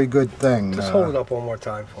very good thing. Just hold it up one more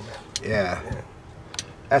time for me. Yeah.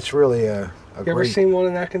 That's really a you great... ever seen one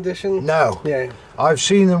in that condition? No. Yeah. I've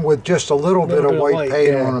seen them with just a little bit of white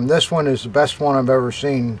paint on them. This one is the best one I've ever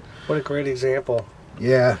seen. What a great example.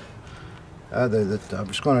 Yeah. I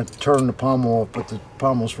was going to turn the pommel off, but the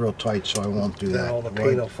pommel's real tight, so I won't do that. All the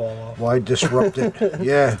paint will fall off. Why disrupt it?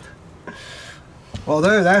 Yeah. Well,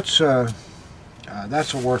 that's a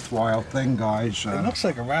worthwhile thing, guys. It looks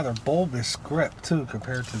like a rather bulbous grip too,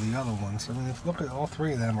 compared to the other ones. I mean, if you look at all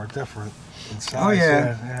three of them are different in size. Oh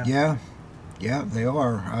yeah, they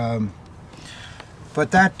are.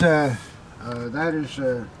 But that is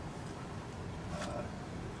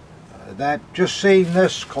that. Just seeing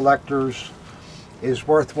this, collectors, is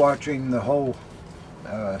worth watching the whole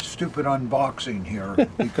stupid unboxing here,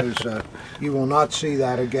 because you will not see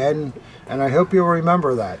that again. And I hope you'll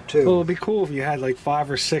remember that too. Well, it'd be cool if you had like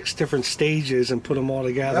 5 or 6 different stages and put them all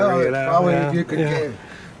together. No, probably you could get,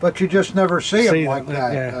 but you just never see them like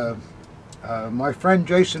that. Yeah. My friend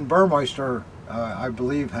Jason Burmeister, I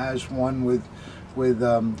believe, has one with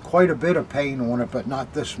quite a bit of paint on it, but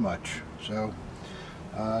not this much. So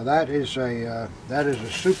that is a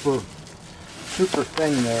super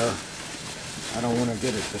thing there. I don't want to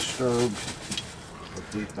get it disturbed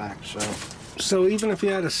with these back. So even if you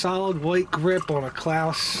had a solid white grip on a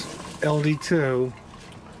Class LD2,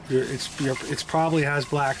 it's probably has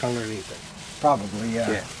black underneath it. Probably,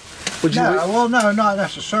 yeah. Well, no, not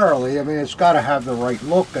necessarily. I mean, it's got to have the right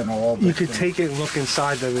look and all. You could take it and look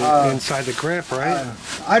inside the grip, right?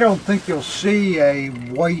 I don't think you'll see a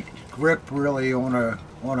white grip really on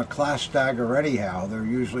a Class dagger anyhow. They're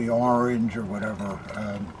usually orange or whatever.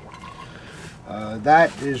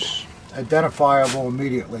 That is identifiable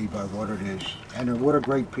immediately by what it is, and what a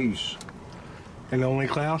great piece. And only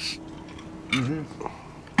Class? Mm-hmm.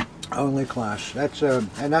 Only Class. That's a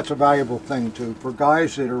valuable thing too for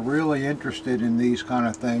guys that are really interested in these kind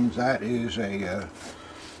of things. That is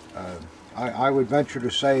I would venture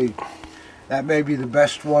to say that may be the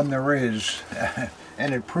best one there is,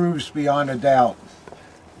 and it proves beyond a doubt.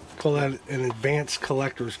 Call that an advanced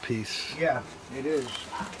collector's piece. Yeah, it is.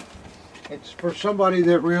 It's for somebody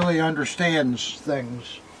that really understands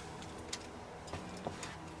things.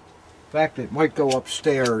 In fact, it might go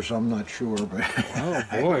upstairs. I'm not sure, but oh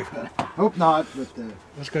boy, hope not. But I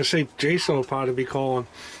was gonna say Jason will probably be calling.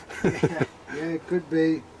 Yeah, it could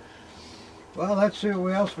be. Well, let's see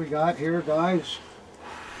what else we got here, guys.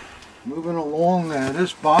 Moving along.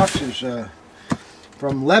 This box is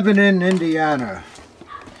from Lebanon, Indiana.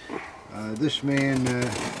 This man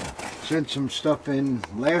sent some stuff in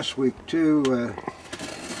last week too.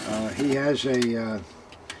 He has a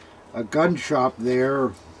gun shop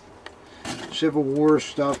there, Civil War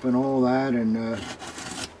stuff and all that,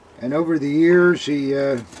 and over the years he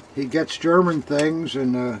gets German things,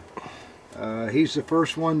 and he's the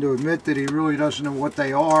first one to admit that he really doesn't know what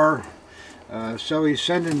they are. So he's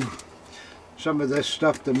sending some of this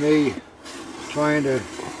stuff to me, trying to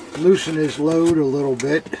loosen his load a little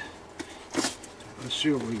bit. Let's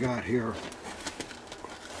see what we got here.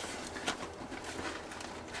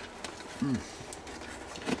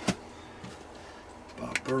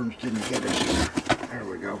 Bob Burns didn't get us here. There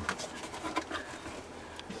we go.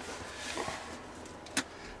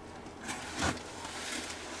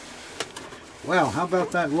 Well, how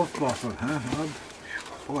about that Luftwaffe, huh?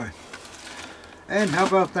 Boy. And how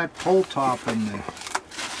about that pole top and the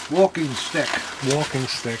walking stick? Walking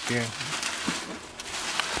stick, yeah.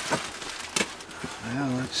 Well,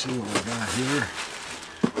 let's see what we got here.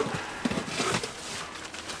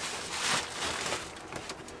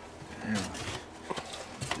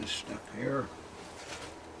 This stuff here.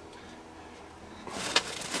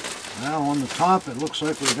 Now on the top it looks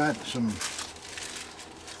like we got some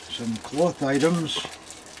cloth items.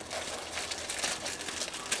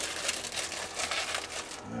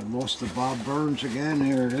 I lost the Bob Burns again.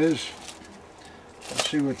 Here it is. Let's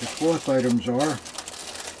see what the cloth items are. I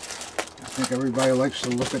think everybody likes to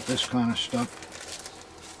look at this kind of stuff.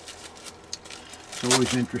 It's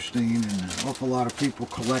always interesting, and an awful lot of people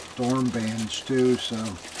collect armbands too. So,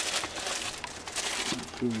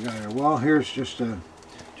 what do we got here? Well, here's just a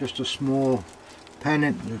small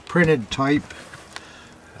pennant, printed type.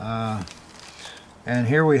 And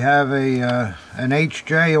here we have an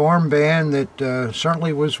HJ armband that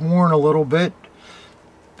certainly was worn a little bit,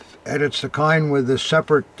 and it's the kind with the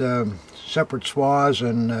separate swaz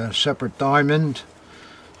and separate diamond.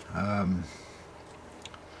 I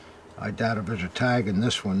doubt if there's a tag in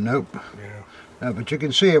this one. Nope. Yeah. No, but you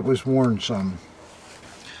can see it was worn some.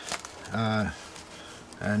 And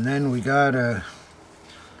then we got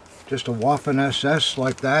just a Waffen SS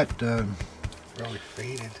like that. Really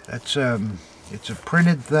faded. That's it's a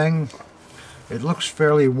printed thing. It looks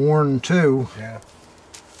fairly worn too. Yeah.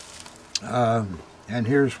 And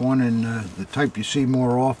here's one in the type you see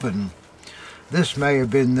more often. This may have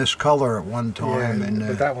been this color at one time. Yeah, and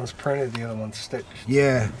but that one's printed, the other one's stitched.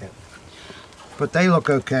 Yeah. But they look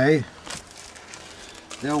okay.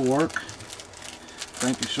 They'll work.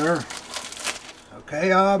 Thank you, sir.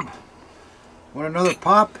 Okay, Ob. Want another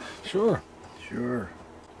pop? Sure. Sure.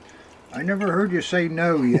 I never heard you say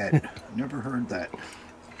no yet. Never heard that.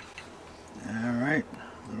 All right.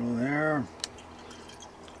 Little there.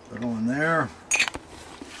 Little in there.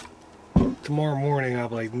 Tomorrow morning I'll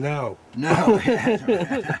be like, no. No.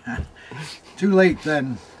 Too late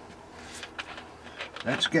then.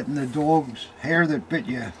 That's getting the dog's hair that bit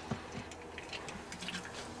you.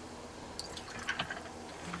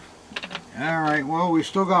 All right. Well, we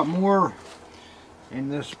still got more in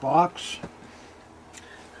this box.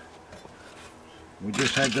 We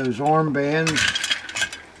just had those armbands,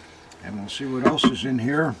 and we'll see what else is in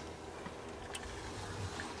here.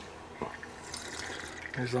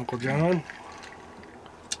 There's Uncle John.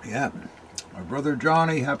 Yeah, my brother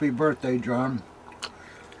Johnny. Happy birthday, John.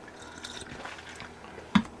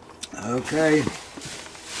 Okay.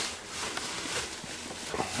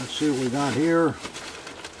 Let's see what we got here.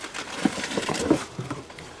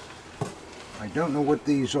 I don't know what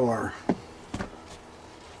these are.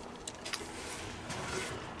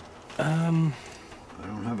 I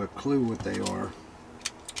don't have a clue what they are.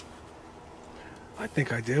 I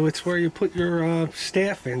think I do. It's where you put your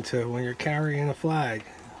staff into when you're carrying a flag.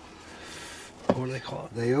 What do they call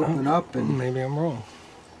it? They open up and... Maybe I'm wrong.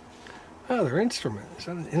 Oh, they're instrument. Is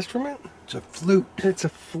that an instrument? It's a flute. It's a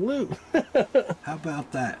flute. How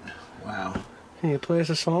about that? Wow. Can you play us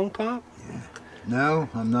a song, Pop? Yeah. No,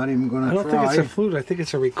 I'm not even going to try. I don't think it's a flute. I think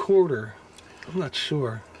it's a recorder. I'm not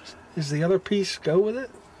sure. Does the other piece go with it?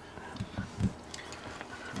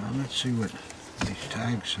 Well, let's see what these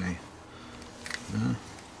tags say. No.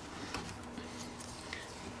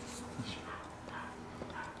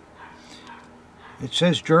 It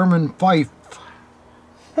says German fife.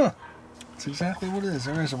 Huh. That's exactly what it is.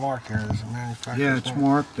 There is a mark here. There's a manufacturer's Yeah, it's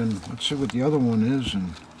marked, and let's see what the other one is.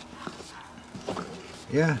 And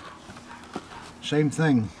yeah, same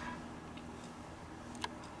thing.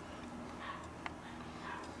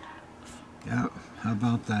 Yeah, how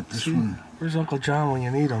about that? This one. Where's Uncle John when you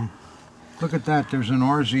need him? Look at that. There's an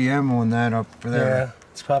RZM on that up there. Yeah,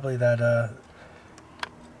 it's probably that.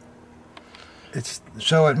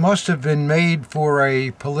 So it must have been made for a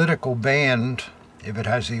political band if it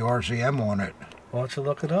has the RZM on it. Why don't you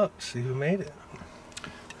look it up? See who made it.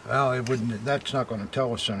 Well, it wouldn't. That's not going to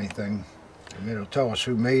tell us anything. I mean, it'll tell us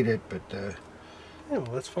who made it, but. Yeah,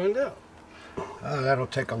 well, let's find out. That'll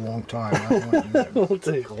take a long time. I don't want to do that. It'll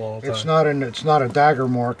take a long time. It's not a dagger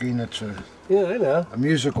marking. It's a. Yeah, I know. A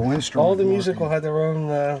musical instrument. All the musical had their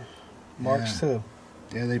own marks too.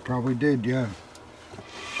 Yeah, they probably did. Yeah.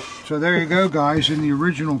 So there you go, guys. In the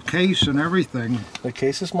original case and everything. The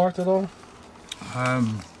case is marked at all?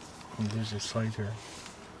 There's a site here.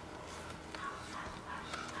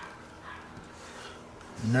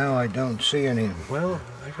 No, I don't see any. Well,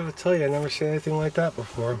 I gotta tell you, I never seen anything like that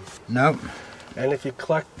before. Nope. And if you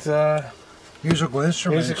collect musical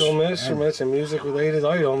instruments and music-related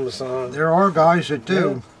items, there are guys that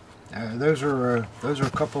do. Those are a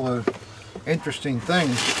couple of interesting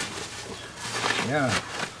things. Yeah.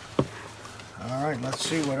 All right, let's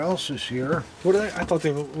see what else is here. What do I thought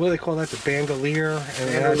what do they call that? The bandolier?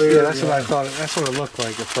 Bandolier, yeah, that's what I thought. That's what it looked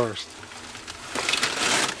like at first.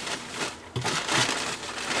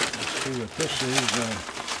 Let's see what this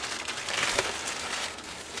is.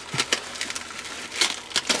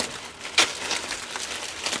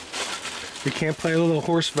 You can't play a little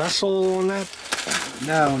horse vessel on that?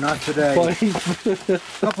 No, not today. A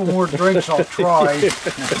couple more drinks I'll try.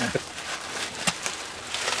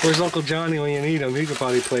 Where's Uncle Johnny when you need him? He could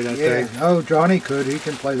probably play that thing. Oh, Johnny could. He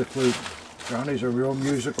can play the flute. Johnny's a real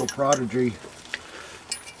musical prodigy.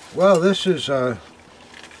 Well, this is the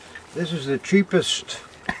cheapest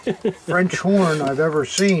French horn I've ever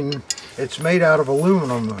seen. It's made out of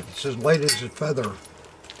aluminum. It's as light as a feather.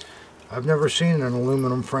 I've never seen an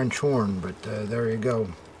aluminum French horn, but there you go.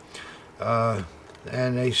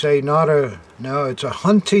 And they say no, it's a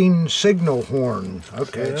hunting signal horn.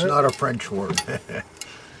 Okay, it's not a French horn.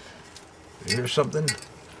 You hear something?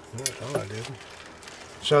 I thought I did.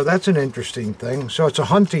 So that's an interesting thing. So it's a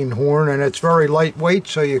hunting horn, and it's very lightweight,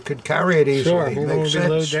 so you could carry it easily. Sure, you makes don't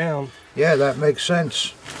sense. Low down. Yeah, that makes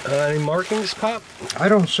sense. Any markings, Pop? I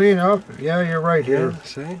don't see it up. Yeah, you're right here.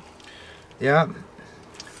 See? Yeah.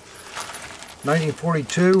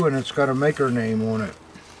 1942, and it's got a maker name on it.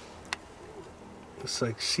 It's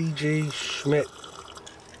like C.J. Schmidt.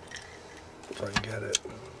 If I can get it.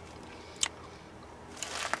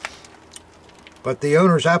 But the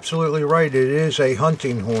owner's absolutely right. It is a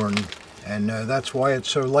hunting horn, and that's why it's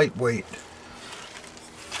so lightweight.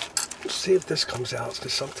 Let's see if this comes out,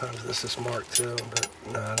 because sometimes this is marked too. But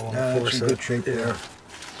no, I don't want to force it's in good shape there.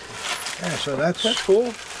 Yeah, so that's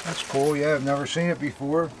cool. That's cool. Yeah, I've never seen it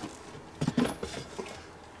before.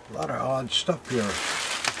 A lot of odd stuff here.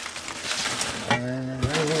 And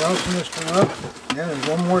anything else in this one up? Yeah, there's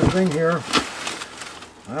one more thing here.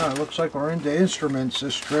 It looks like we're into instruments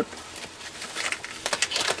this trip.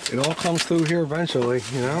 It all comes through here eventually,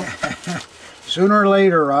 you know? Sooner or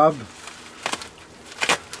later, Rob.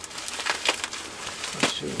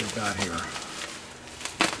 Let's see what we got here.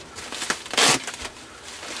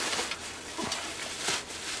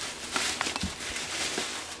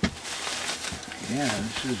 Yeah,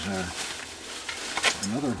 this is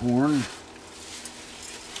another horn.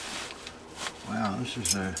 Wow,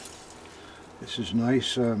 this is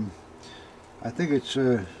nice. I think it's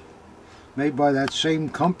made by that same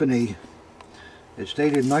company. It's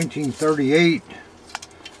dated 1938.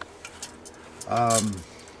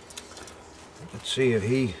 Let's see if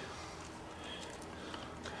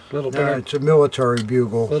Little better. It's a military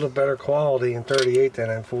bugle. A little better quality in 38 than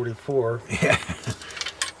in 44. Yeah.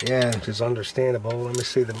 Yeah. Which is understandable. Let me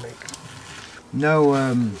see the make. No,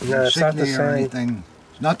 it's not the or same. anything.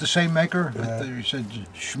 It's not the same maker? No. I thought you said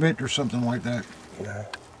Schmidt or something like that. No.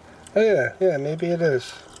 Oh yeah, yeah, maybe it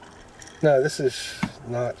is. No, this is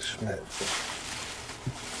not Schmidt.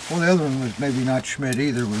 Well, the other one was maybe not Schmidt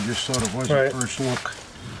either. We just thought it was at first look.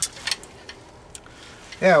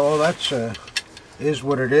 Yeah, well, that's is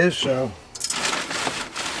what it is. So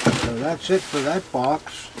that's it for that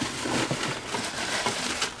box.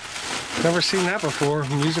 Never seen that before.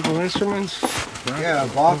 Musical instruments. Yeah, a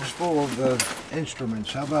box full of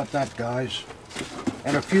instruments. How about that, guys?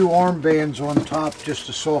 And a few armbands on top just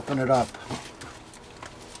to soften it up.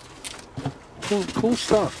 Cool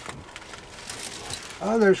stuff.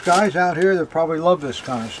 Oh, there's guys out here that probably love this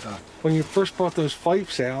kind of stuff. When you first brought those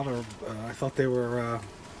fifes out, or I thought they were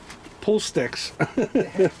pull sticks.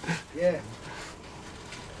 Yeah.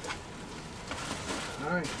 All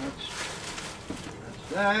right, that's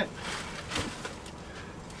that.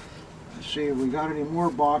 Let's see if we got any more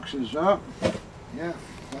boxes up. Yeah,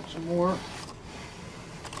 got some more.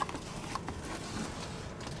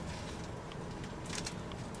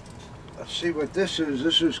 Let's see what this is.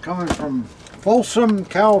 This is coming from Folsom,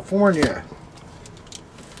 California.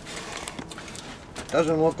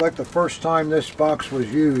 Doesn't look like the first time this box was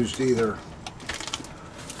used either.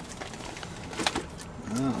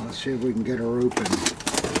 Well, let's see if we can get her open.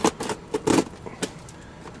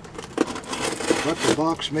 But the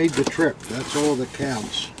box made the trip. That's all that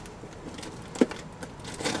counts.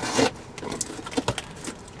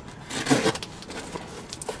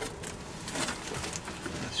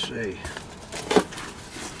 Let's see.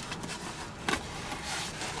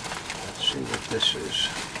 Let's see what this is.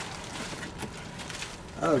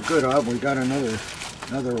 Oh, good. We got another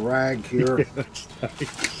rag here. Yeah, that's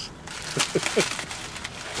nice.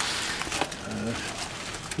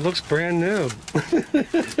 Looks brand new.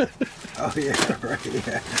 Oh yeah, right.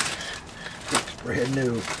 Yeah. Brand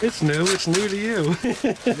new. It's new. It's new to you.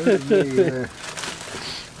 New to me, yeah.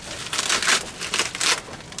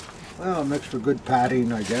 Well, it makes for good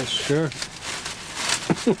padding, I guess. Sure.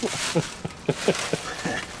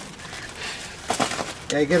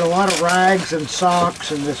 Yeah, you get a lot of rags and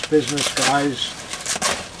socks in this business, guys.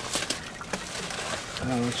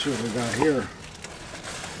 Let's see what we got here.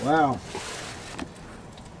 Wow.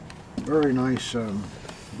 Very nice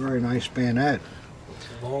bayonet.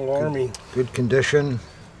 Long army. Good condition.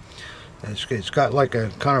 It's got like a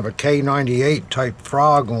kind of a K98 type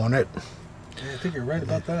frog on it. Yeah, I think you're right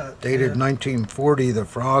about that. Dated 1940, the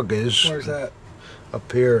frog is. Where's that?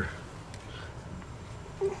 Up here.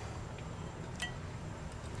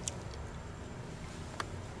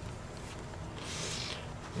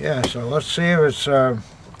 Yeah, so let's see if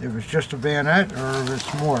it's just a bayonet or if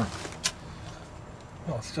it's more.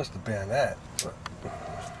 Well, it's just a bayonet. But...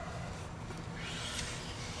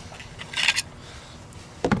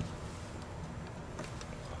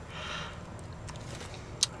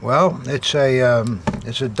 Well, it's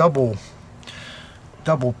a double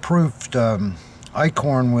proofed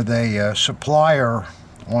acorn with a supplier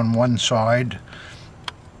on one side,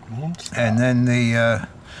 and then the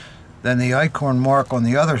acorn mark on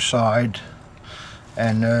the other side.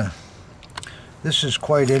 And this is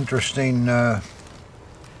quite interesting. The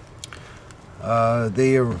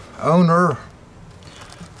owner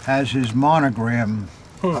has his monogram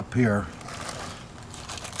up here.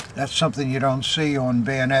 That's something you don't see on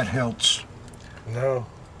bayonet hilts. No.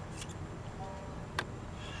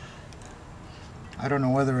 I don't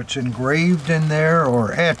know whether it's engraved in there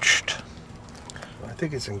or etched. I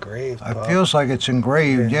think it's engraved. It feels like it's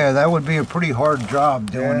engraved. Yeah, that would be a pretty hard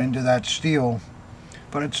job doing into that steel.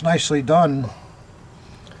 But it's nicely done.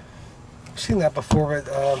 I've seen that before,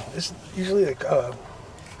 but it's usually like, am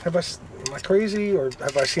I crazy, or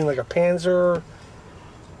have I seen like a Panzer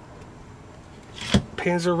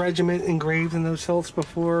regiment engraved in those hilts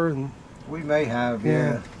before? And we may have,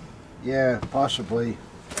 yeah, possibly.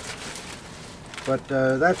 But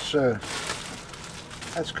that's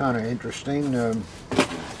kind of interesting.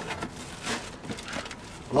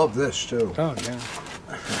 Love this too. Oh yeah.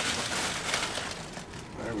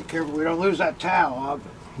 Be careful we don't lose that towel.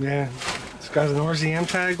 Yeah, it's got an RZM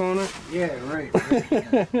tag on it. Yeah, right.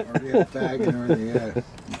 Yeah. RZM tag and everything.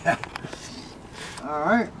 Yeah. All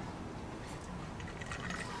right.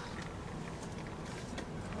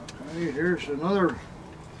 Okay, here's another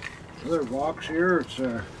box here. It's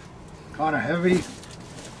kind of heavy.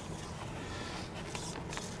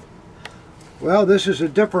 Well, this is a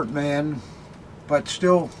different man, but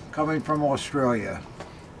still coming from Australia.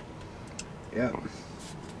 Yep.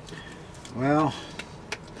 Well,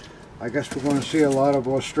 I guess we're going to see a lot of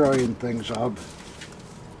Australian things, Ob.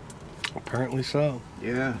 Apparently so.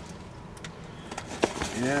 Yeah.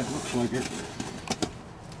 Yeah, it looks like it.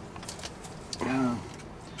 Yeah.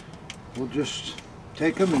 We'll just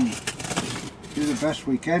take them and do the best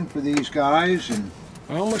we can for these guys. And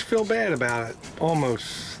I almost feel bad about it.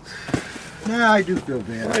 Almost. Nah, I do feel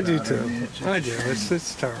bad about it. I do too. I mean, I do.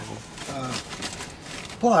 It's terrible.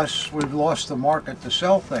 Plus, we've lost the market to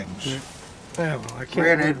sell things. Yeah. Yeah, well, I can't.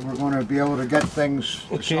 Granted, we're going to be able to get things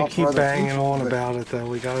We to sell can't for keep other banging people, on but about it, though.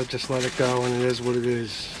 We gotta just let it go, and it is what it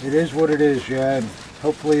is. It is what it is, yeah. And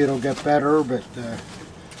hopefully it'll get better, but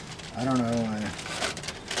I don't know.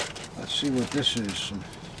 Let's see what this is. Some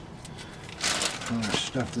kind of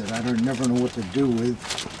stuff that I never know what to do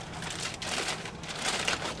with.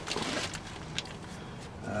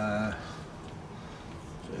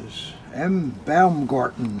 There's M.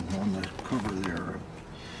 Baumgarten on the cover there.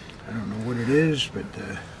 I don't know what it is, but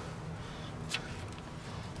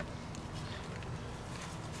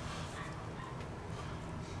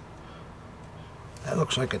that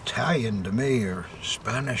looks like Italian to me, or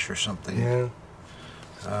Spanish or something. Yeah.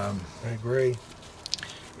 I agree.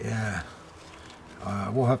 Yeah.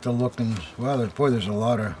 We'll have to look, and well, boy, there's a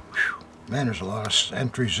lot of, man, there's a lot of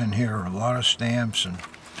entries in here, a lot of stamps, and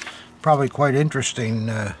probably quite interesting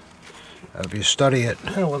if you study it.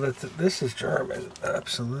 Yeah, well, this is German,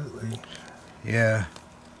 absolutely. Yeah.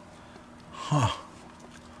 Huh.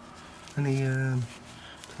 Any,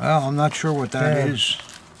 well, I'm not sure what that is.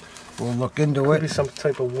 We'll look into could it. be some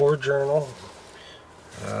type of war journal.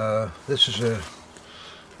 This is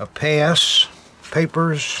a pass,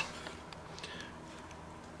 papers.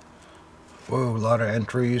 Whoa, a lot of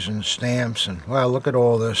entries and stamps, and wow, look at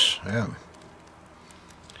all this. Yeah.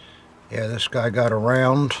 Yeah, this guy got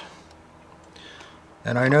around.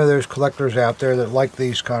 And I know there's collectors out there that like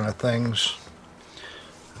these kind of things.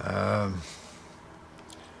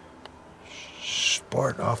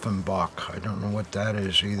 Sport Offenbach. I don't know what that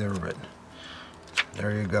is either, but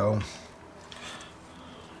There you go.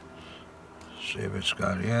 See if it's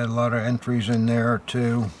got, yeah, a lot of entries in there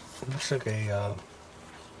too. Looks like a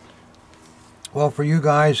well, for you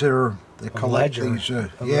guys that collect ledger. these,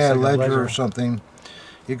 yeah, like ledger or something.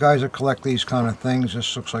 You guys that collect these kind of things,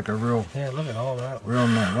 this looks like a real, yeah, look at all that. real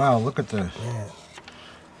nice. Wow, look at the, Yeah.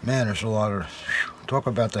 man, there's a lot of, talk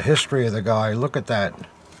about the history of the guy. Look at that.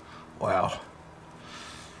 Wow.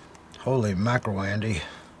 Holy mackerel, Andy.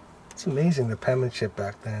 It's amazing the penmanship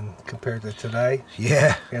back then compared to today.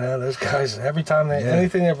 Yeah. You know, those guys, every time they,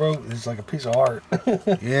 anything they wrote is like a piece of art.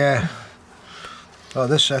 Yeah. Oh,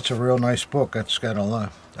 that's a real nice book. That's got a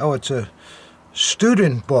lot. Oh, it's a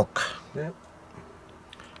student book. Yep.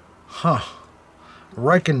 Huh.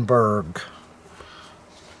 Reichenberg.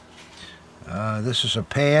 This is a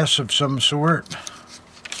pass of some sort.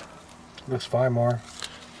 Looks Weimar.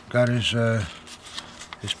 Got his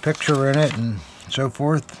picture in it and so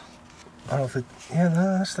forth. I don't think, yeah,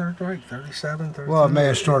 no, that's Third Reich, 37, 32. Well, it may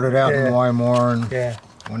have started out in Weimar and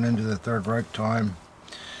went into the Third Reich time.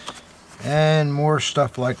 And more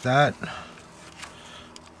stuff like that.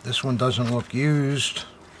 This one doesn't look used.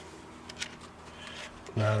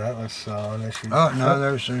 No, that was an issue. Oh, no,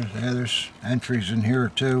 there's entries in here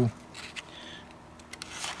too.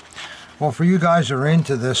 Well, for you guys that are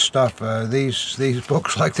into this stuff, these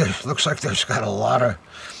books like this, looks like there's got a lot of,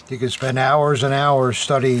 you could spend hours and hours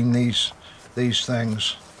studying these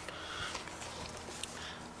things.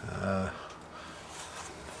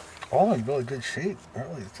 All in really good shape,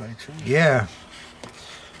 really, to tell you the truth. Yeah.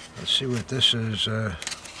 Let's see what this is.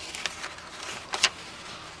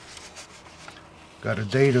 Got a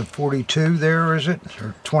date of 42 there, is it?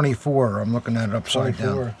 Or 24? I'm looking at it upside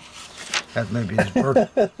 24. down. That may be his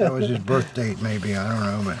birth. That was his birth date, maybe. I don't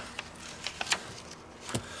know,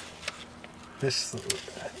 but this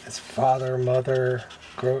is father, mother,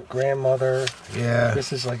 grandmother. yeah.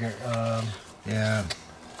 This is like a Yeah.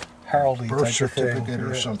 heralding Birth type of certificate thing.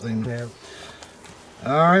 or something. Yeah.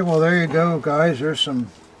 All right. Well, there you go, guys. There's some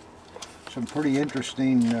pretty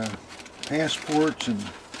interesting passports and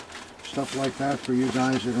stuff like that for you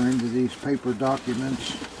guys that are into these paper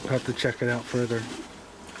documents. I'll have to check it out further.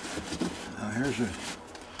 Here's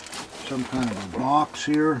some kind of a box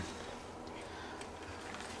here.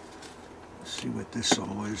 Let's see what this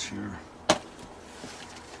all is here.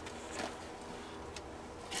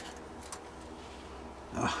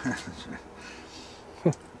 Oh,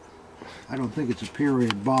 I don't think it's a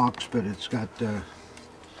period box, but it's got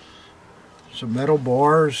some metal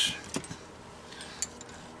bars,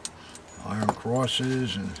 iron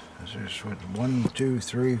crosses, and there's what, 1, 2,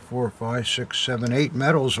 3, 4, 5, 6, 7, 8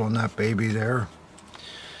 medals on that baby there.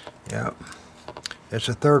 Yeah, it's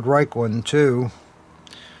a Third Reich one too.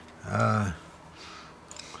 Yeah,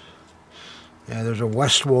 there's a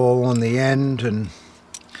west wall on the end, and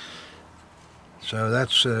so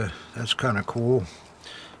that's kind of cool.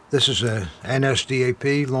 This is a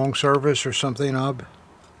NSDAP long service or something, Ob?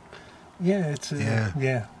 Yeah, it's yeah.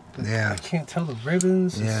 Yeah. I can't tell the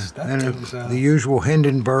ribbons. Yeah, That and thing's, the usual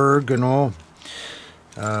Hindenburg and all.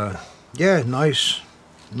 Yeah, nice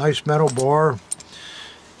metal bar.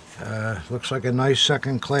 Looks like a nice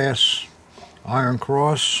second-class iron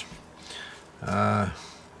cross.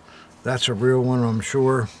 That's a real one, I'm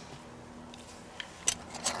sure.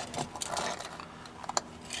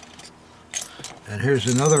 And here's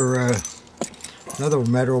another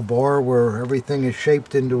metal bar where everything is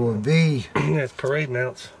shaped into a V. It's parade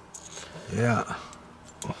mounts. Yeah.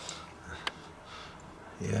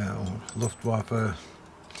 Yeah, Luftwaffe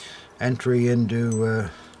entry into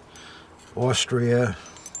Austria.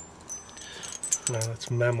 No, that's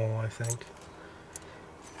memo, I think.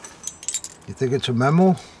 You think it's a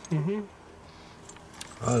memo? Mm-hmm.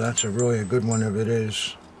 Oh, that's really a good one if it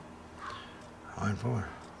is.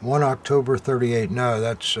 1 October 38. No,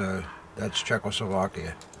 that's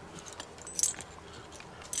Czechoslovakia.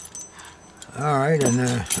 All right, and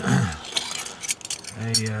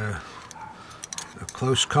a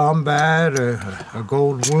close combat, a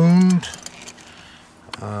gold wound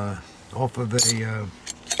off of a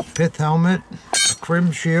pith helmet, a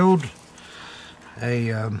crim shield,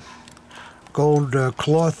 a gold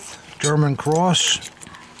cloth German cross,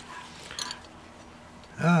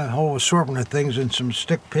 a whole assortment of things, and some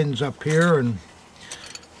stick pins up here, and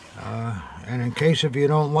in case if you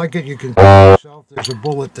don't like it, you can yourself. There's a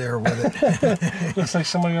bullet there with it. Looks like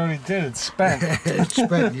somebody already did. It's spent. It's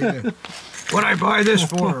spent. Yeah. What'd I buy this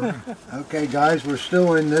for? Okay, guys, we're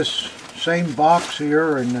still in this same box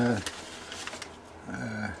here, and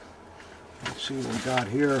let's see what we got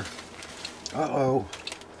here. Uh-oh.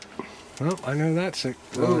 Well, I know that's it.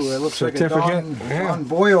 Ooh, it looks like a Don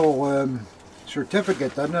Boyle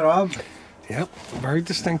certificate, doesn't it, Ob? Yep, very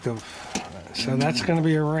distinctive. So that's going to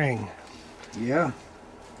be a ring. Yeah.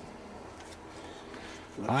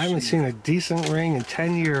 I haven't seen a decent ring in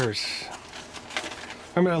 10 years.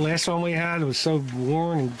 Remember the last one we had? It was so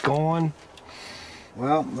worn and gone.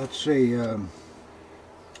 Well, let's see.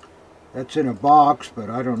 That's in a box, but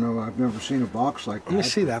I don't know. I've never seen a box like that. Let me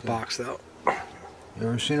see that box, though. You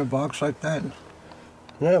ever seen a box like that?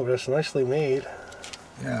 No, but it's nicely made.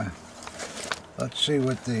 Yeah. Let's see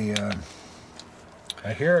what the...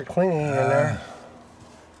 I hear it cleaning in there.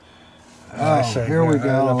 Oh, here we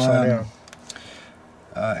go. Upside down.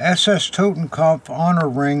 SS Totenkopf honor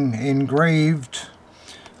ring engraved.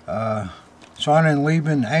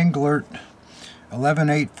 Sonnenleben Englert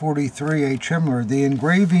 11843 H. Himmler. The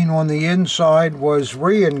engraving on the inside was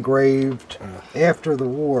re-engraved after the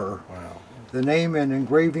war. Wow. The name and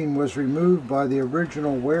engraving was removed by the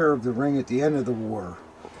original wearer of the ring at the end of the war.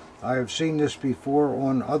 I have seen this before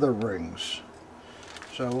on other rings.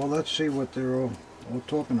 So, well, let's see what they're all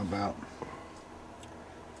talking about.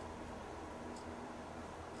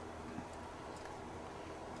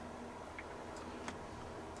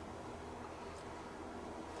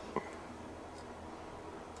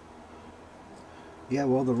 Yeah,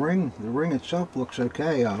 well, the ring itself looks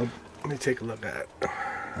okay. Let me take a look at it.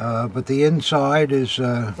 But the inside is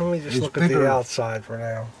Let me just look bigger. at the outside for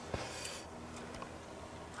now.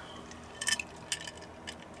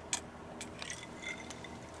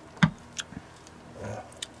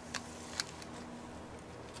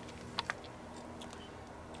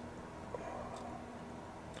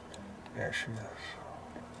 There she is.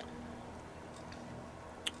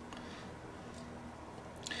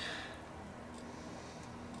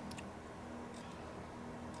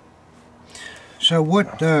 So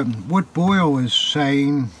what Boyle is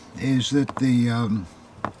saying is that the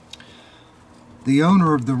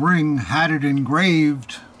owner of the ring had it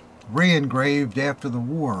engraved, re-engraved after the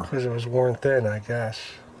war. Because it was worn thin, I guess.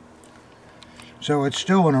 So it's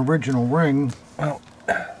still an original ring. Well,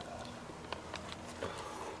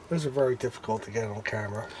 those are very difficult to get on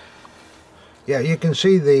camera. Yeah, you can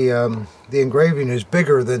see the engraving is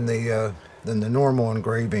bigger than the normal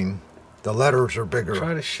engraving. The letters are bigger.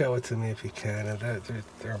 Try to show it to me if you can.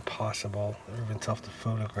 They're impossible. They're even tough to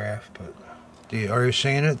photograph. But Are you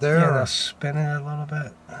seeing it there? yeah, now spin it a little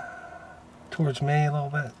bit towards me a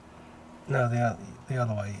little bit. No, the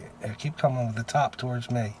other way. Yeah, keep coming with the top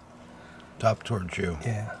towards me. Top towards you.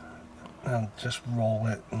 Yeah. Now just roll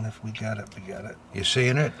it, and if we get it, we get it. You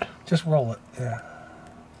seeing it? Just roll it. Yeah.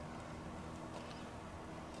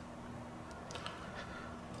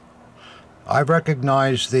 I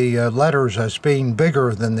recognize the letters as being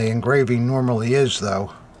bigger than the engraving normally is,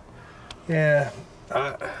 though. Yeah.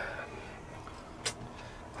 I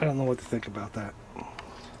don't know what to think about that.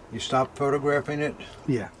 You stopped photographing it?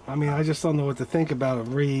 Yeah. I mean, I just don't know what to think about a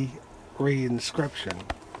re-inscription.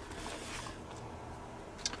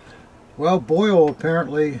 Well, Boyle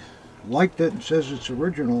apparently liked it and says it's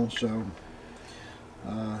original, so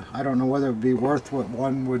I don't know whether it would be worth what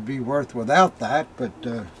one would be worth without that, but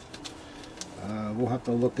we'll have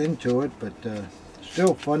to look into it. But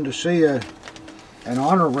still fun to see an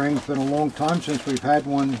honor ring. It's been a long time since we've had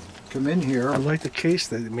one come in here. I like the case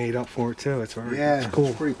that it made up for it too. It's very yeah, it's cool.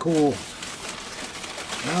 It's pretty cool.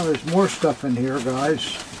 Now there's more stuff in here,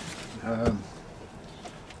 guys.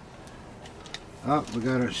 We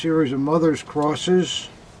got a series of mother's crosses,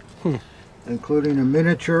 including a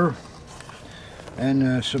miniature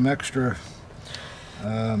and some extra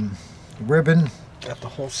ribbon. Got the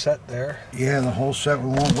whole set there. Yeah, the whole set. We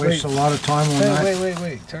won't waste a lot of time on that.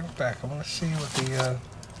 Wait. Turn it back. I want to see what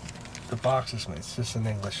the box is made. It's just an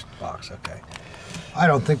English box. Okay. I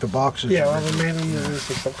don't think the box is. Yeah, well, we made them use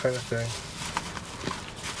some kind of thing.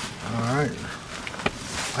 All right.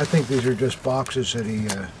 I think these are just boxes that he.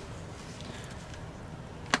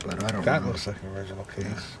 But I don't know. That looks like an original case.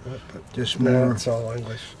 Yeah. But Just no, more. it's all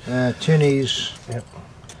English. Tinnies. Yep.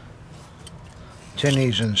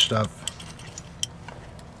 Tinnies and stuff.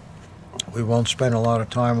 We won't spend a lot of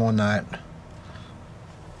time on that.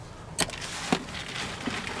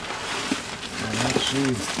 And let's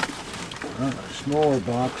see. A smaller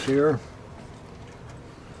box here.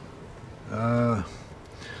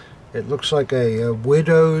 It looks like a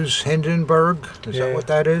widow's Hindenburg. Is that what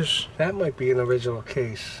that is? That might be an original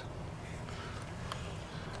case.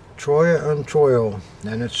 Troya and Troil,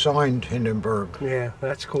 and it's signed Hindenburg. Yeah,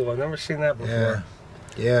 that's cool. I've never seen that before.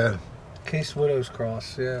 Yeah. Case Widow's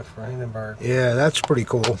Cross, yeah, for Hindenburg. Yeah, that's pretty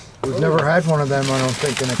cool. We've never had one of them, I don't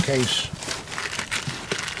think, in a case.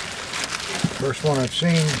 First one I've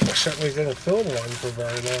seen. I certainly didn't film one for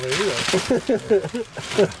very long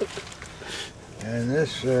either. And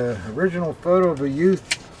this original photo of a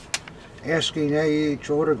youth asking A.H.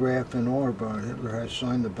 autograph in Orba. Hitler has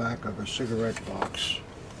signed the back of a cigarette box.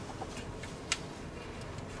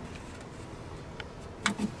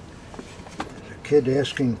 There's a kid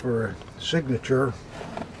asking for a signature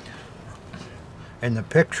in the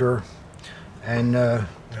picture, and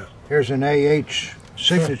here's an A.H.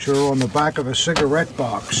 signature on the back of a cigarette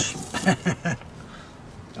box.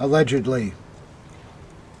 Allegedly.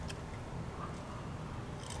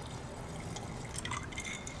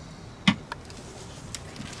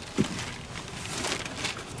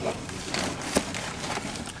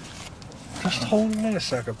 Just hold on a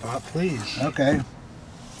second, Pop, please. Okay.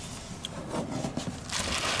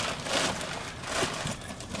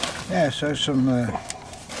 Yeah, so some...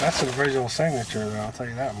 that's an original signature, though, I'll tell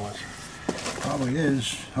you that much. Probably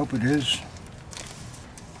is. Hope it is.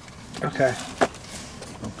 Okay.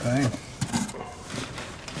 Okay.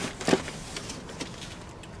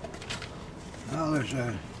 Well, there's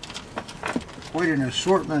quite an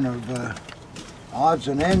assortment of odds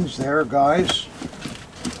and ends there, guys.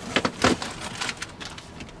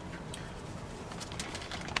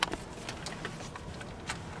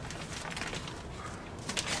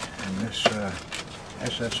 And this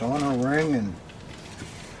SS Honor ring, and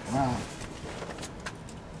wow.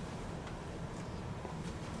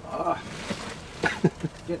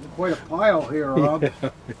 Getting quite a pile here, Rob.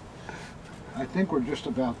 Yeah. I think we're just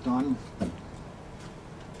about done.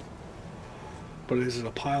 But is it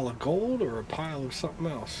a pile of gold or a pile of something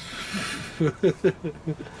else?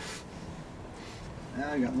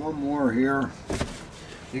 I got one more here.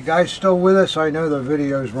 You guys still with us? I know the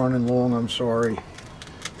video's running long, I'm sorry.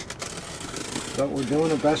 But we're doing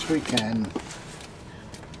the best we can.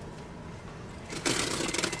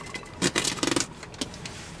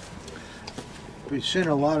 We've seen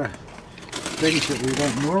a lot of things that we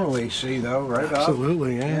don't normally see, though, right?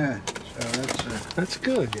 Absolutely, yeah. So that's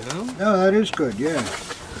good, you know? No, that is good, yeah.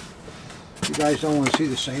 You guys don't want to see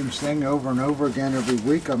the same thing over and over again every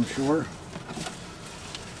week, I'm sure.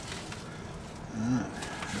 And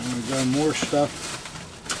we've got more stuff.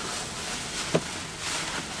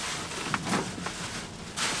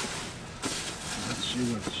 Let's see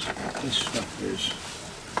what this stuff is.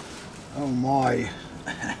 Oh my.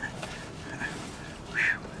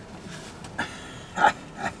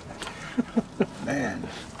 Man,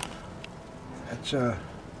 it's a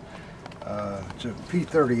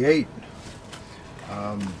P-38.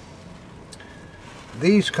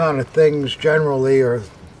 These kind of things generally are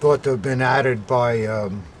thought to have been added by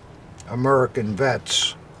American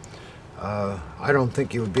vets. I don't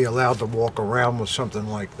think you would be allowed to walk around with something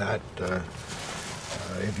like that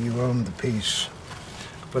if you owned the piece.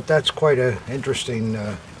 But that's quite an interesting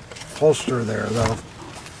holster there, though.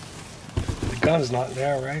 The gun's not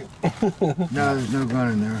there, right? No, there's no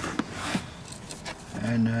gun in there.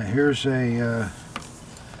 And here's a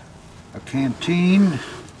canteen.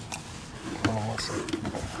 Oh, awesome.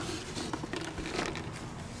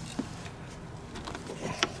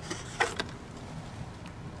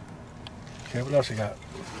 Okay, what else you got?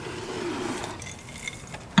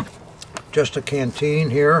 Just a canteen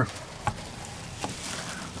here.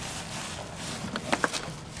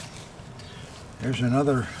 There's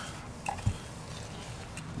another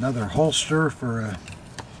holster for a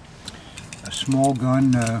small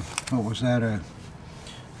gun. What was that? A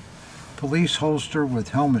police holster with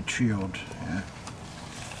helmet shield. Yeah.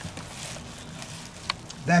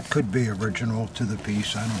 That could be original to the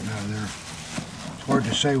piece. I don't know. It's hard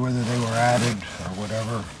to say whether they were added or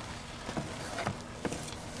whatever.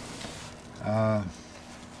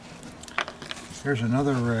 Here's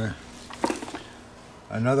another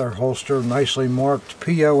holster, nicely marked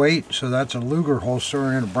P08, so that's a Luger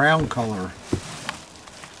holster in a brown color.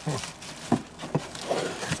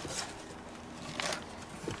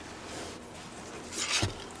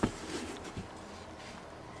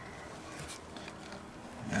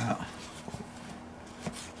 Yeah.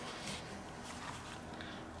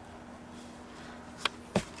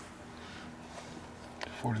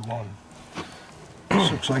 .41.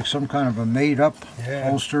 This looks like some kind of a made-up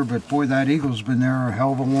holster, but boy, that eagle's been there a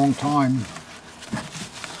hell of a long time.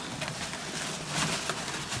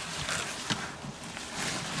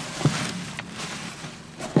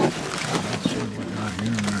 Let's see what we got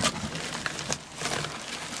here.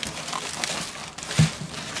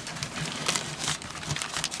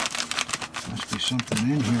 Must be something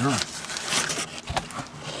in here.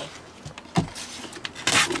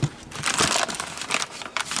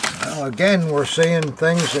 Well, again, we're seeing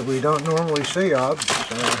things that we don't normally see of,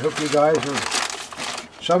 so I hope you guys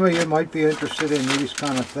some of you might be interested in these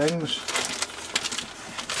kind of things.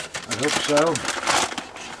 I hope so.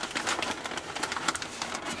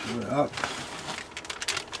 Up.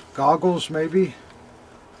 Goggles, maybe.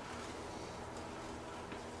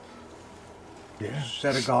 Yeah.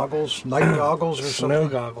 Set of goggles, night goggles or something. Snow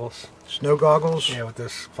goggles. Snow goggles. Yeah, with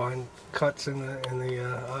those fine cuts in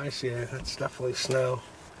the ice. Yeah, that's definitely snow.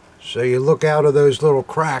 So you look out of those little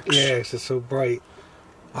cracks. Yeah, it's so bright.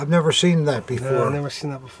 I've never seen that before. No, I've never seen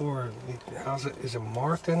that before. How's it? Is it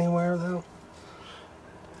marked anywhere though?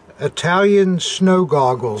 Italian snow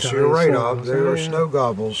goggles. Italian You're right, snow Ob. goggles. They are Yeah. snow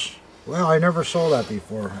goggles. Well, I never saw that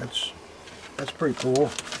before. That's pretty cool.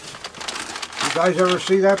 You guys ever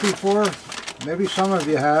see that before? Maybe some of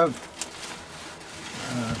you have.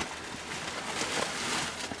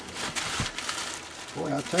 Boy,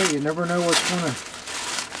 I'll tell you, you never know what's going to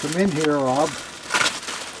come in here, Rob.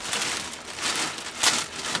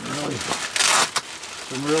 Really,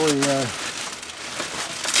 some really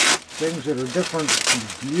things that are different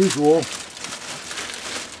than usual. Let's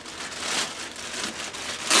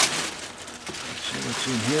see what's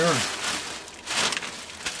in here.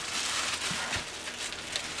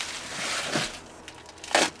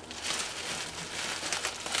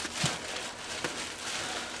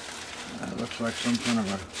 That looks like some kind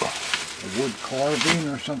of a wood carving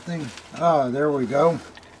or something. Ah, there we go.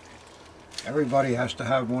 Everybody has to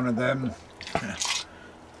have one of them.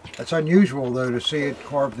 That's unusual though to see it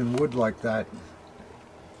carved in wood like that.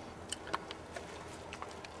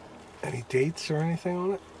 Any dates or anything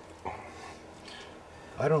on it?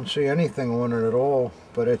 I don't see anything on it at all,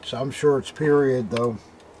 but I'm sure it's period though.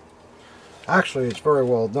 Actually, it's very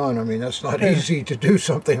well done. I mean, that's not easy to do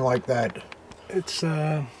something like that. It's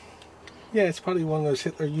yeah, it's probably one of those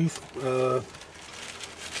Hitler Youth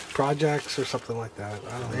projects or something like that.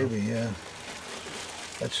 I don't know. Maybe, yeah.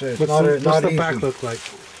 That's it. What's not the easy. back look like?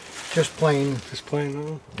 Just plain. Just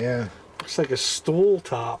plain. Yeah. Looks like a stool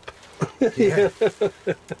top. Yeah.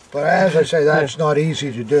 But as I say, that's not easy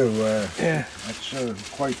to do. Yeah. That's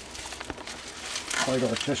quite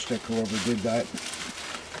artistic, whoever did that.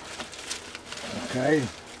 Okay.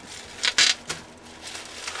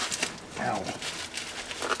 Ow.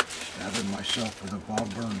 Stabbing myself with a Bob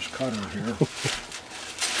Burns cutter here.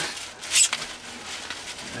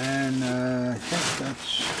 And I think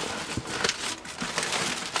that's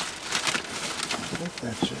it.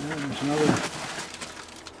 There's another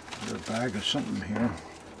bag of something here.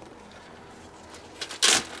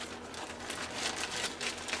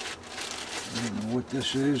 I don't know what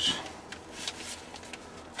this is.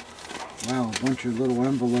 Wow, a bunch of little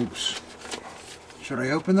envelopes. Should I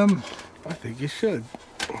open them? I think you should.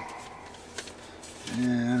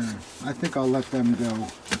 Yeah, I think I'll let them go.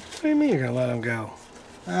 What do you mean you're gonna let them go?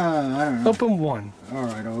 I don't know. Open one.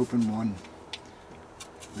 Alright, I'll open one.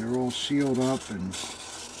 They're all sealed up and...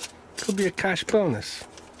 Could be a cash bonus.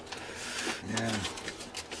 yeah.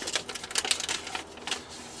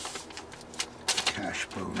 Cash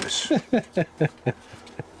bonus.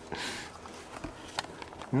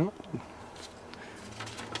 Nope.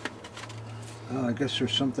 I guess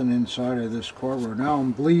there's something inside of this cardboard. Now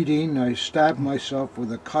I'm bleeding. I stabbed myself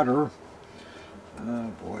with a cutter. Oh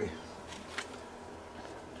boy.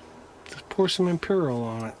 Just pour some Imperial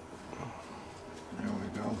on it. There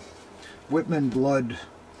we go. Whitman blood.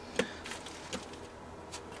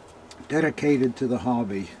 Dedicated to the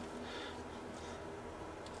hobby.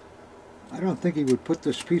 I don't think he would put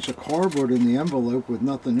this piece of cardboard in the envelope with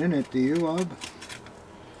nothing in it, do you, Ob?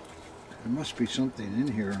 There must be something in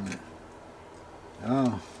here.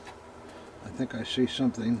 Oh, I think I see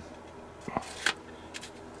something.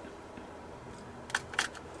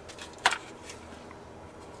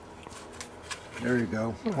 There you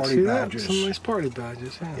go. Oh, Party see badges. That? Some nice party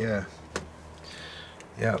badges, yeah. Yeah.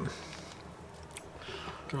 Yeah.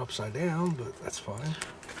 They're upside down, but that's fine.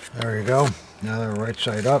 There you go. Now they're right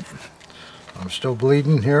side up. I'm still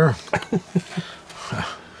bleeding here.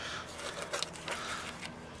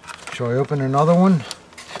 Shall I open another one?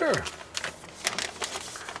 Sure.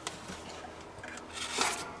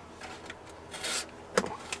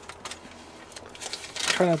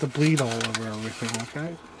 Try not to bleed all over everything,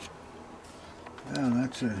 okay? Yeah,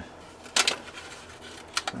 that's kind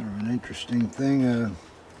of an interesting thing. Is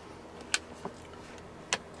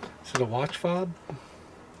it a watch fob?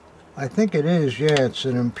 I think it is, yeah. It's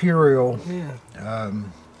an Imperial. Yeah.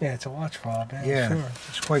 Yeah, it's a watch fob. Yeah, yeah, sure.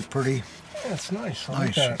 it's quite pretty. Yeah, it's nice. I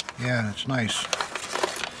Nice. like that. Yeah, it's nice.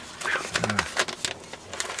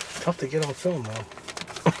 Tough to get on film, though.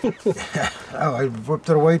 Oh, I whipped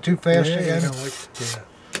it away too fast Yeah, again? yeah. Let's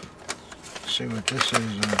see what this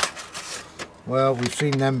is. Well, we've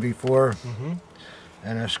seen them before. Mm-hmm.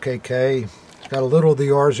 NSKK. It's got a little of the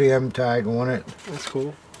RZM tag on it. That's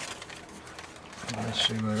cool. Let's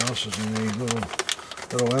see what else is in these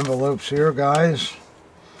little envelopes here, guys.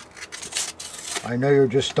 I know you're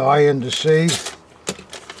just dying to see,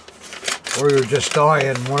 or you're just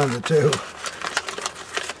dying, one of the two.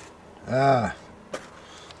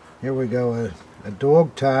 Here we go, a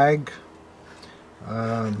dog tag.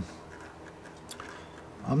 I'm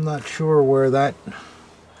not sure where that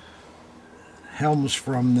helm's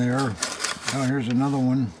from there. Oh, here's another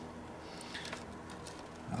one.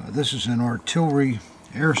 This is an artillery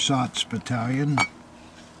ersatz battalion.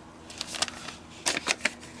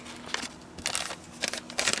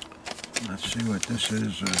 Let's see what this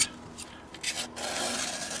is.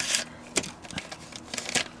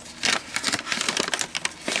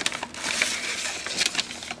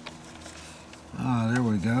 There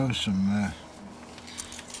we go. Some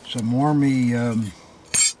Army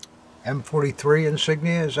M43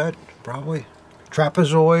 insignia. Is that probably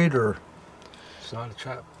trapezoid or? It's not a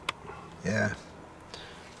trap. Yeah.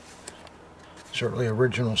 Certainly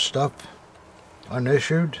original stuff.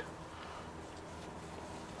 Unissued.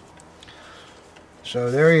 So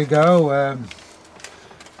there you go. I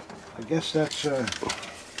guess that's about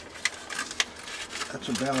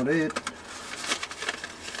it.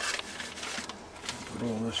 Put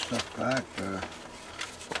all this stuff back.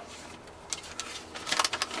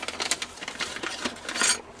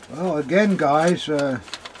 Well, again, guys, you know,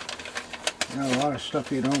 a lot of stuff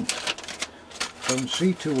you don't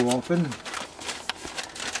see too often.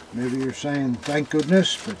 Maybe you're saying thank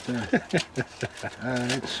goodness, but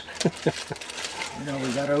it's, you know,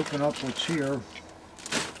 we got to open up what's here.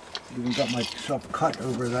 Even got myself cut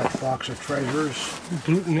over that box of treasures.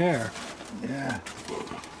 Gluten air. Yeah.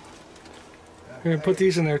 Here, put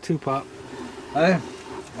these in there too, Pop. Hey?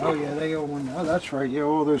 Oh yeah, they go one. Oh, that's right. Yeah,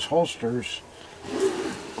 all those holsters.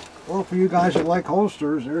 Well, for you guys that like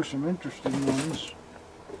holsters, there's some interesting ones.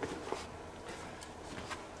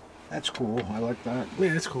 That's cool. I like that.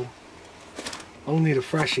 Yeah, that's cool. I'll need a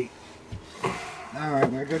freshie.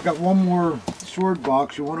 Alright, I got one more sword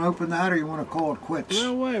box. You want to open that or you want to call it quits?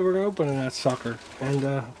 No way, we're going to open that sucker. And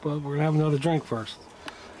but we're going to have another drink first.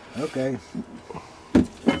 Okay.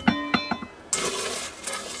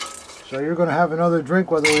 So you're going to have another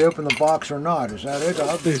drink whether we open the box or not. Is that it,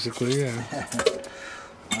 Bob? Basically, yeah.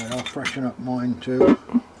 Alright, I'll freshen up mine too.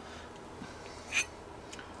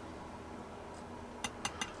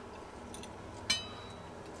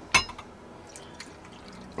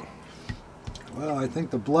 Well, I think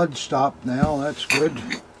the blood stopped now. That's good.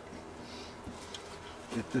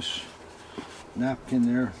 Get this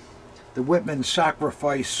napkin there. The Whitman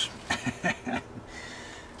sacrifice.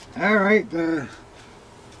 All right. Let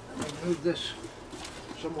me move this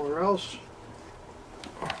somewhere else.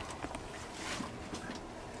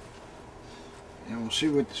 And we'll see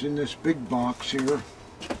what's in this big box here.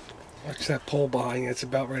 Watch that pole behind you. It's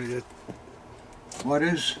about ready to... What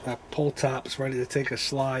is? That pole top's ready to take a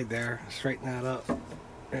slide there. Straighten that up.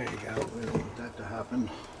 There you go. We don't want that to happen.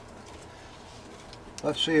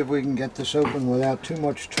 Let's see if we can get this open without too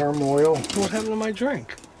much turmoil. What happened to my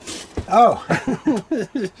drink? Oh!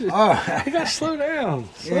 Oh! You gotta slow down.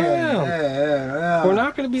 Slow down. Yeah. We're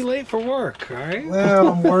not gonna be late for work, all right? Well,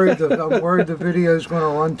 I'm worried the video's going to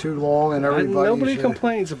run too long and everybody. Nobody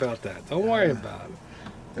complains about that. Don't worry about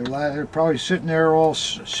it. They're probably sitting there all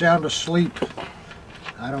sound asleep.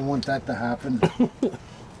 I don't want that to happen.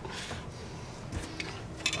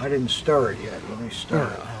 I didn't stir it yet. Let me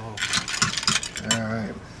stir it. All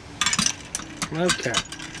right. Okay.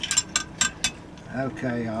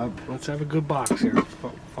 Okay, let's have a good box here.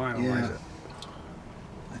 Finalize it.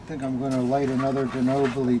 I think I'm going to light another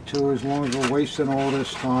Denobili too, as long as we're wasting all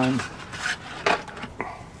this time.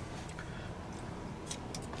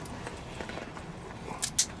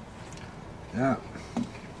 Yeah.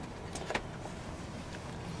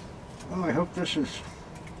 Well, I hope this is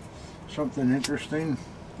something interesting.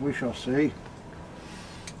 We shall see.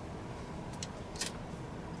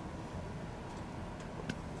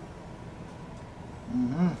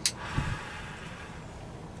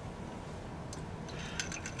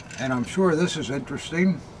 And I'm sure this is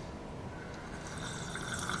interesting.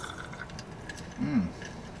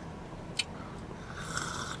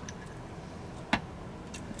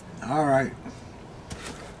 All right.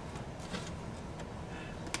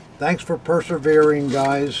 Thanks for persevering,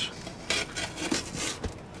 guys.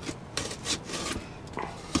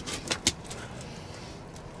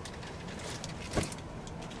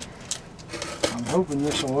 I'm hoping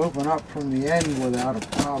this will open up from the end without a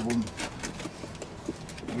problem.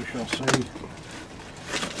 We shall see.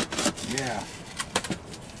 Yeah.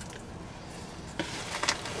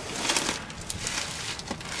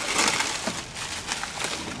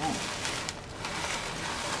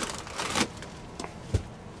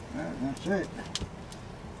 That's it.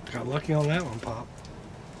 Got lucky on that one, Pop.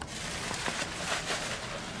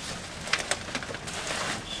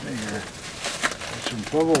 Let's see here. Got some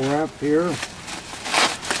bubble wrap here.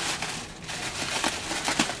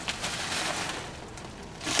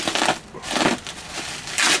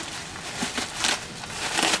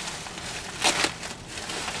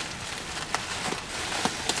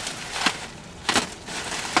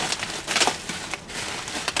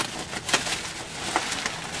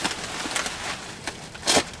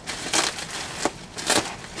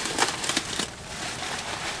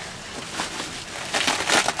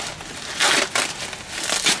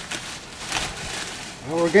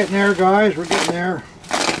 Well, we're getting there, guys. We're getting there.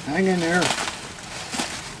 Hang in there.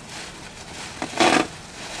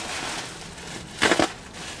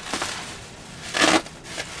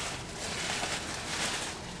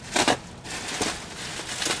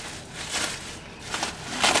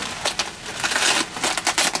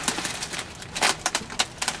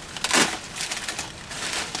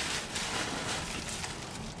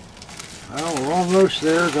 Well, we're almost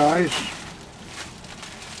there, guys.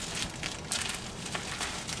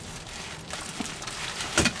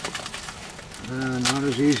 Not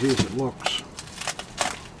as easy as it looks.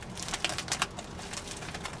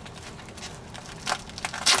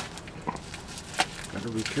 Got to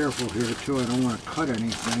be careful here too. I don't want to cut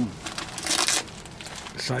anything.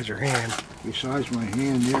 Besides your hand. Besides my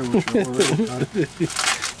hand, yeah, which I already cut. You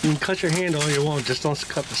can cut your hand all you want, just don't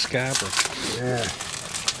cut the scabber. Yeah.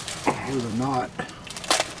 Or the knot.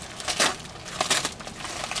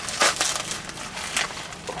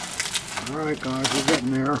 Alright guys, we're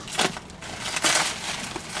getting there.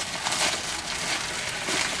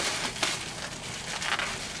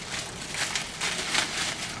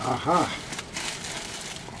 Aha.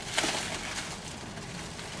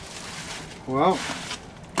 Well,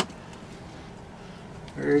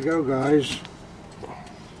 there you go, guys.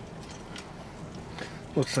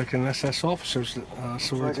 Looks like an SS officer's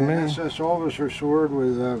sword Like to me. an SS officer sword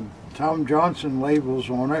with Tom Johnson labels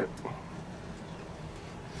on it.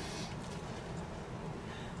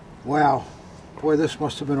 Wow. Boy, this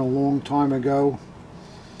must have been a long time ago.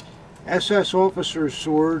 SS officer's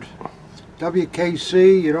sword.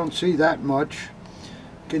 WKC, you don't see that much.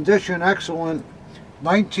 Condition excellent,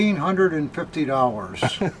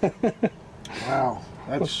 $1,950. Wow,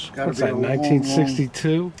 that's got to be a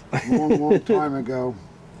 1962? long time ago.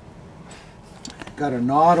 Got a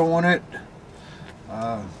knot on it,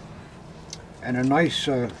 and a nice,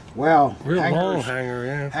 wow, Real long hangers, hanger,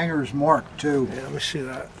 yeah. hangers marked too. Yeah, let me see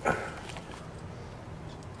that.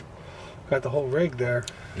 Got the whole rig there.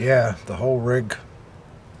 Yeah, the whole rig.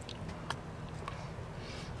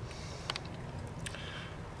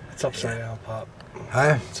 It's upside down, Pop.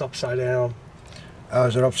 Huh? It's upside down. Oh,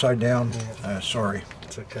 is it upside down? Yeah. Sorry.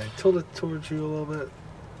 It's okay. Tilt it towards you a little bit.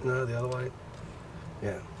 No, the other way.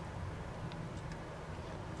 Yeah.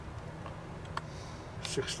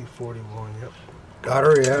 6041. Yep. Got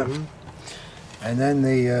her, yeah. Mm-hmm. And then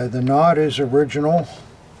the knot is original.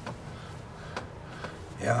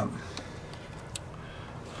 Yeah.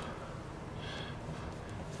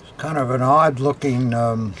 It's kind of an odd looking.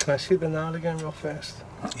 Can I see the knot again real fast?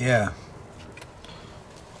 Yeah.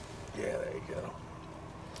 Yeah, there you go.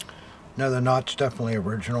 No, the knot's definitely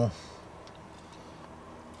original.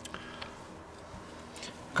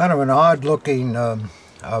 Kind of an odd looking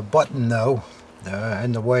button though,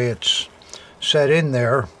 and the way it's set in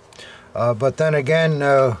there. But then again,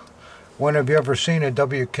 when have you ever seen a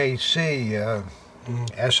WKC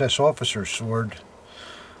SS officer sword?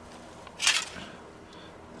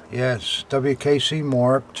 Yes, WKC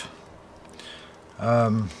marked.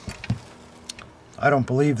 I don't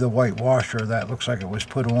believe the white washer. That looks like it was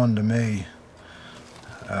put on to me.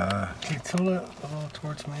 Can you tilt it a little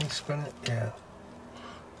towards me? Spin it? Yeah.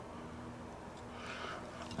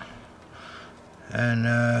 And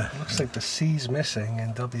looks like the C's missing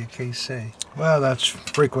in WKC. well, that's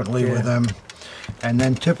frequently with them. And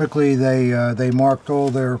then typically they marked all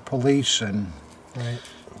their police and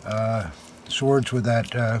swords with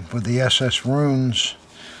that with the SS runes.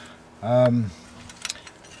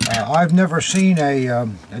 I've never seen a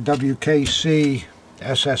WKC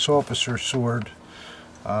SS officer sword,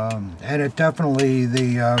 and it definitely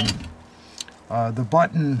the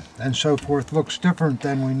button and so forth looks different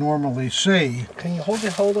than we normally see. Can you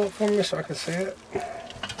hold up for me so I can see it?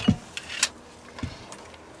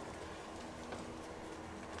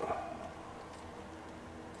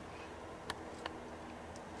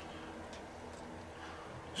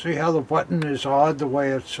 See how the button is odd, the way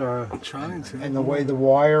it's trying to, and the way the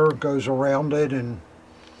wire goes around it, and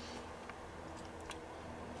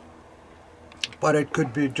but it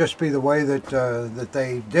could be just be the way that that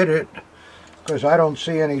they did it, because I don't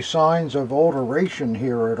see any signs of alteration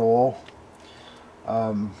here at all.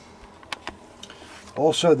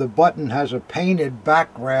 Also, the button has a painted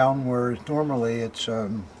background, whereas normally it's a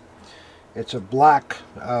black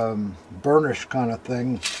burnish kind of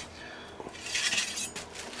thing.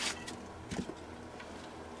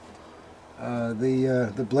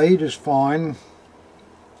 The blade is fine.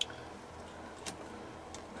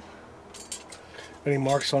 Any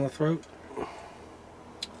marks on the throat?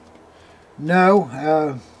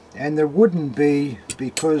 No, and there wouldn't be,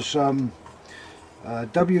 because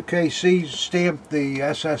WKC stamped the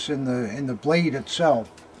SS in the blade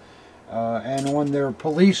itself, and on their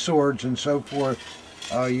police swords and so forth,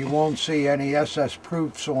 you won't see any SS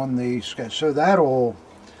proofs on the sketch. So that all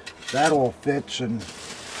fits. And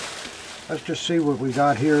let's just see what we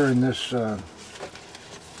got here in this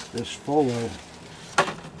this folio.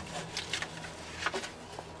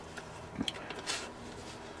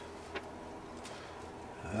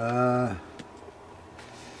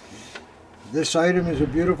 This item is a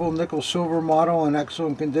beautiful nickel silver model in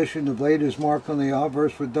excellent condition. The blade is marked on the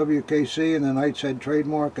obverse with WKC and the Knight's Head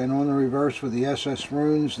trademark, and on the reverse with the SS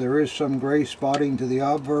runes. There is some gray spotting to the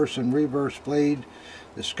obverse and reverse blade.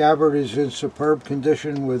 The scabbard is in superb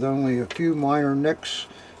condition with only a few minor nicks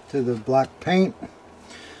to the black paint.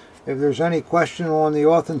 If there's any question on the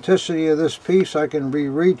authenticity of this piece, I can be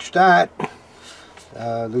reached at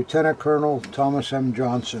Lieutenant Colonel Thomas M.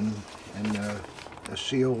 Johnson, and a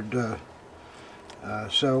sealed.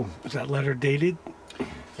 So is that letter dated?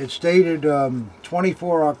 It's dated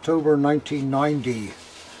 24 October 1990.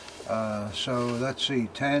 So let's see,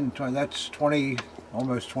 20, that's 20,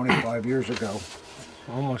 almost 25 years ago.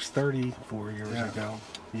 Almost 34 years ago,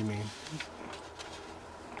 you mean?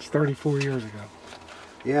 It's 34 years ago.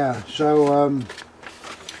 Yeah, so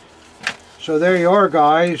so there you are,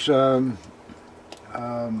 guys.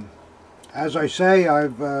 As I say,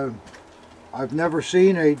 I've never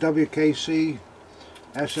seen a WKC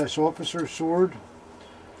SS officer sword,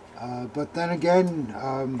 but then again,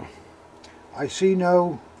 I see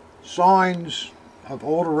no signs of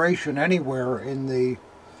alteration anywhere in the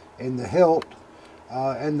hilt,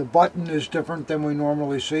 and the button is different than we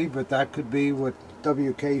normally see, but that could be what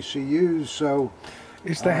WKC used. So,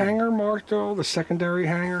 is the hanger marked though? The secondary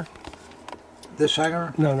hanger? This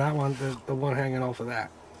hanger? No, not one. The one hanging off of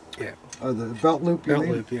that. Yeah. Oh, the belt loop. You belt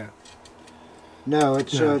mean? loop, yeah. No,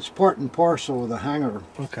 it's part and parcel of the hanger.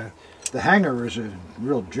 Okay. The hanger is a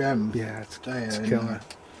real gem. Yeah, it's killer.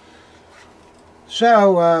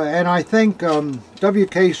 So, and I think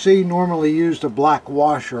WKC normally used a black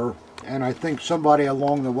washer, and I think somebody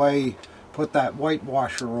along the way put that white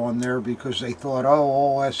washer on there because they thought, oh,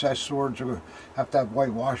 all SS swords have to have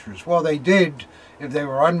white washers. Well, they did. If they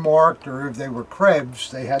were unmarked or if they were Krebs,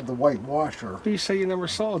 they had the white washer. But you say you never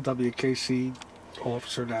saw a WKC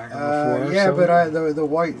officer dagger before. Yeah, so but the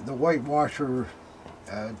white washer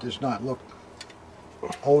does not look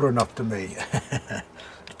old enough to me.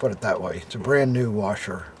 Let's put it that way. It's a brand new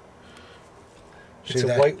washer. It's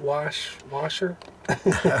a white washer.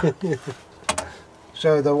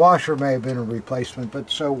 So the washer may have been a replacement,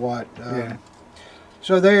 but so what? Yeah.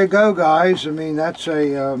 So there you go, guys. I mean, that's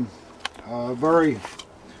a very,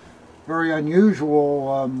 very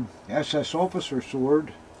unusual SS officer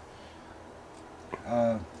sword.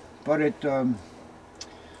 But it, I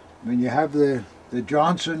mean, you have the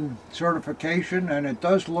Johnson certification, and it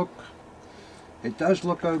does look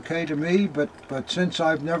okay to me. But since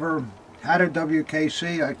I've never had a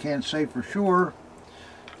WKC, I can't say for sure.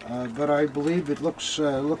 But I believe it looks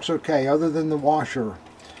okay, other than the washer.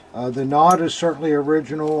 The knot is certainly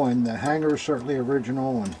original, and the hanger is certainly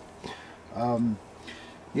original. And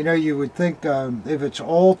you know, you would think if it's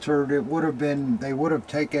altered, it would have been, they would have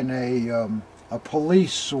taken a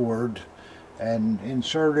police sword and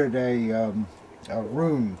inserted a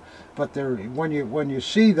rune. But there, when you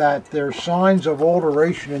see that, there's signs of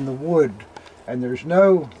alteration in the wood, and there's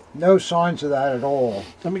no signs of that at all.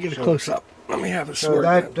 Let me get a close up. Let me have a sword.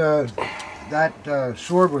 So that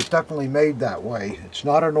sword was definitely made that way. It's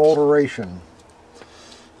not an alteration.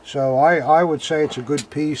 So I would say it's a good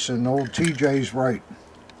piece, and old TJ's right.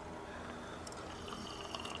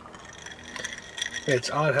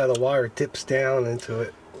 It's odd how the wire dips down into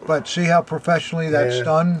it. But see how professionally that's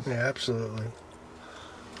done? Yeah, absolutely.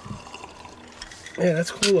 Yeah,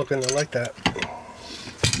 that's cool looking. I like that.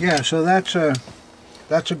 Yeah, so that's a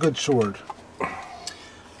good sword.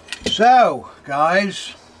 So,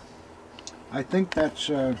 guys, I think that's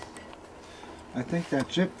it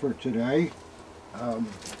for today. I'm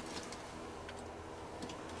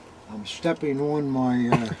stepping on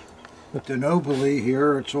my denobili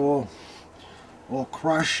here. It's all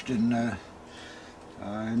crushed, and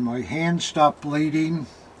my hand stopped bleeding.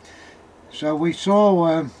 So we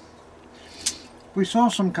saw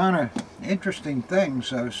some kind of interesting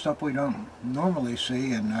things, stuff we don't normally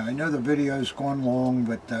see. And I know the video's gone long,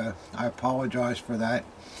 but I apologize for that.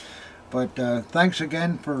 But thanks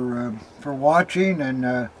again for watching,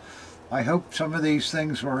 and I hope some of these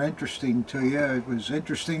things were interesting to you. It was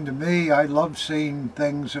interesting to me. I love seeing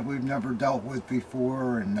things that we've never dealt with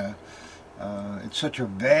before, and it's such a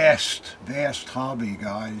vast hobby,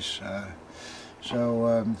 guys.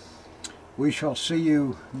 So we shall see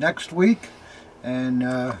you next week,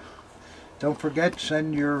 and don't forget,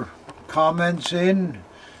 send your comments in,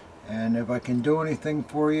 and if I can do anything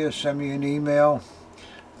for you, send me an email.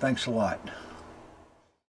 Thanks a lot.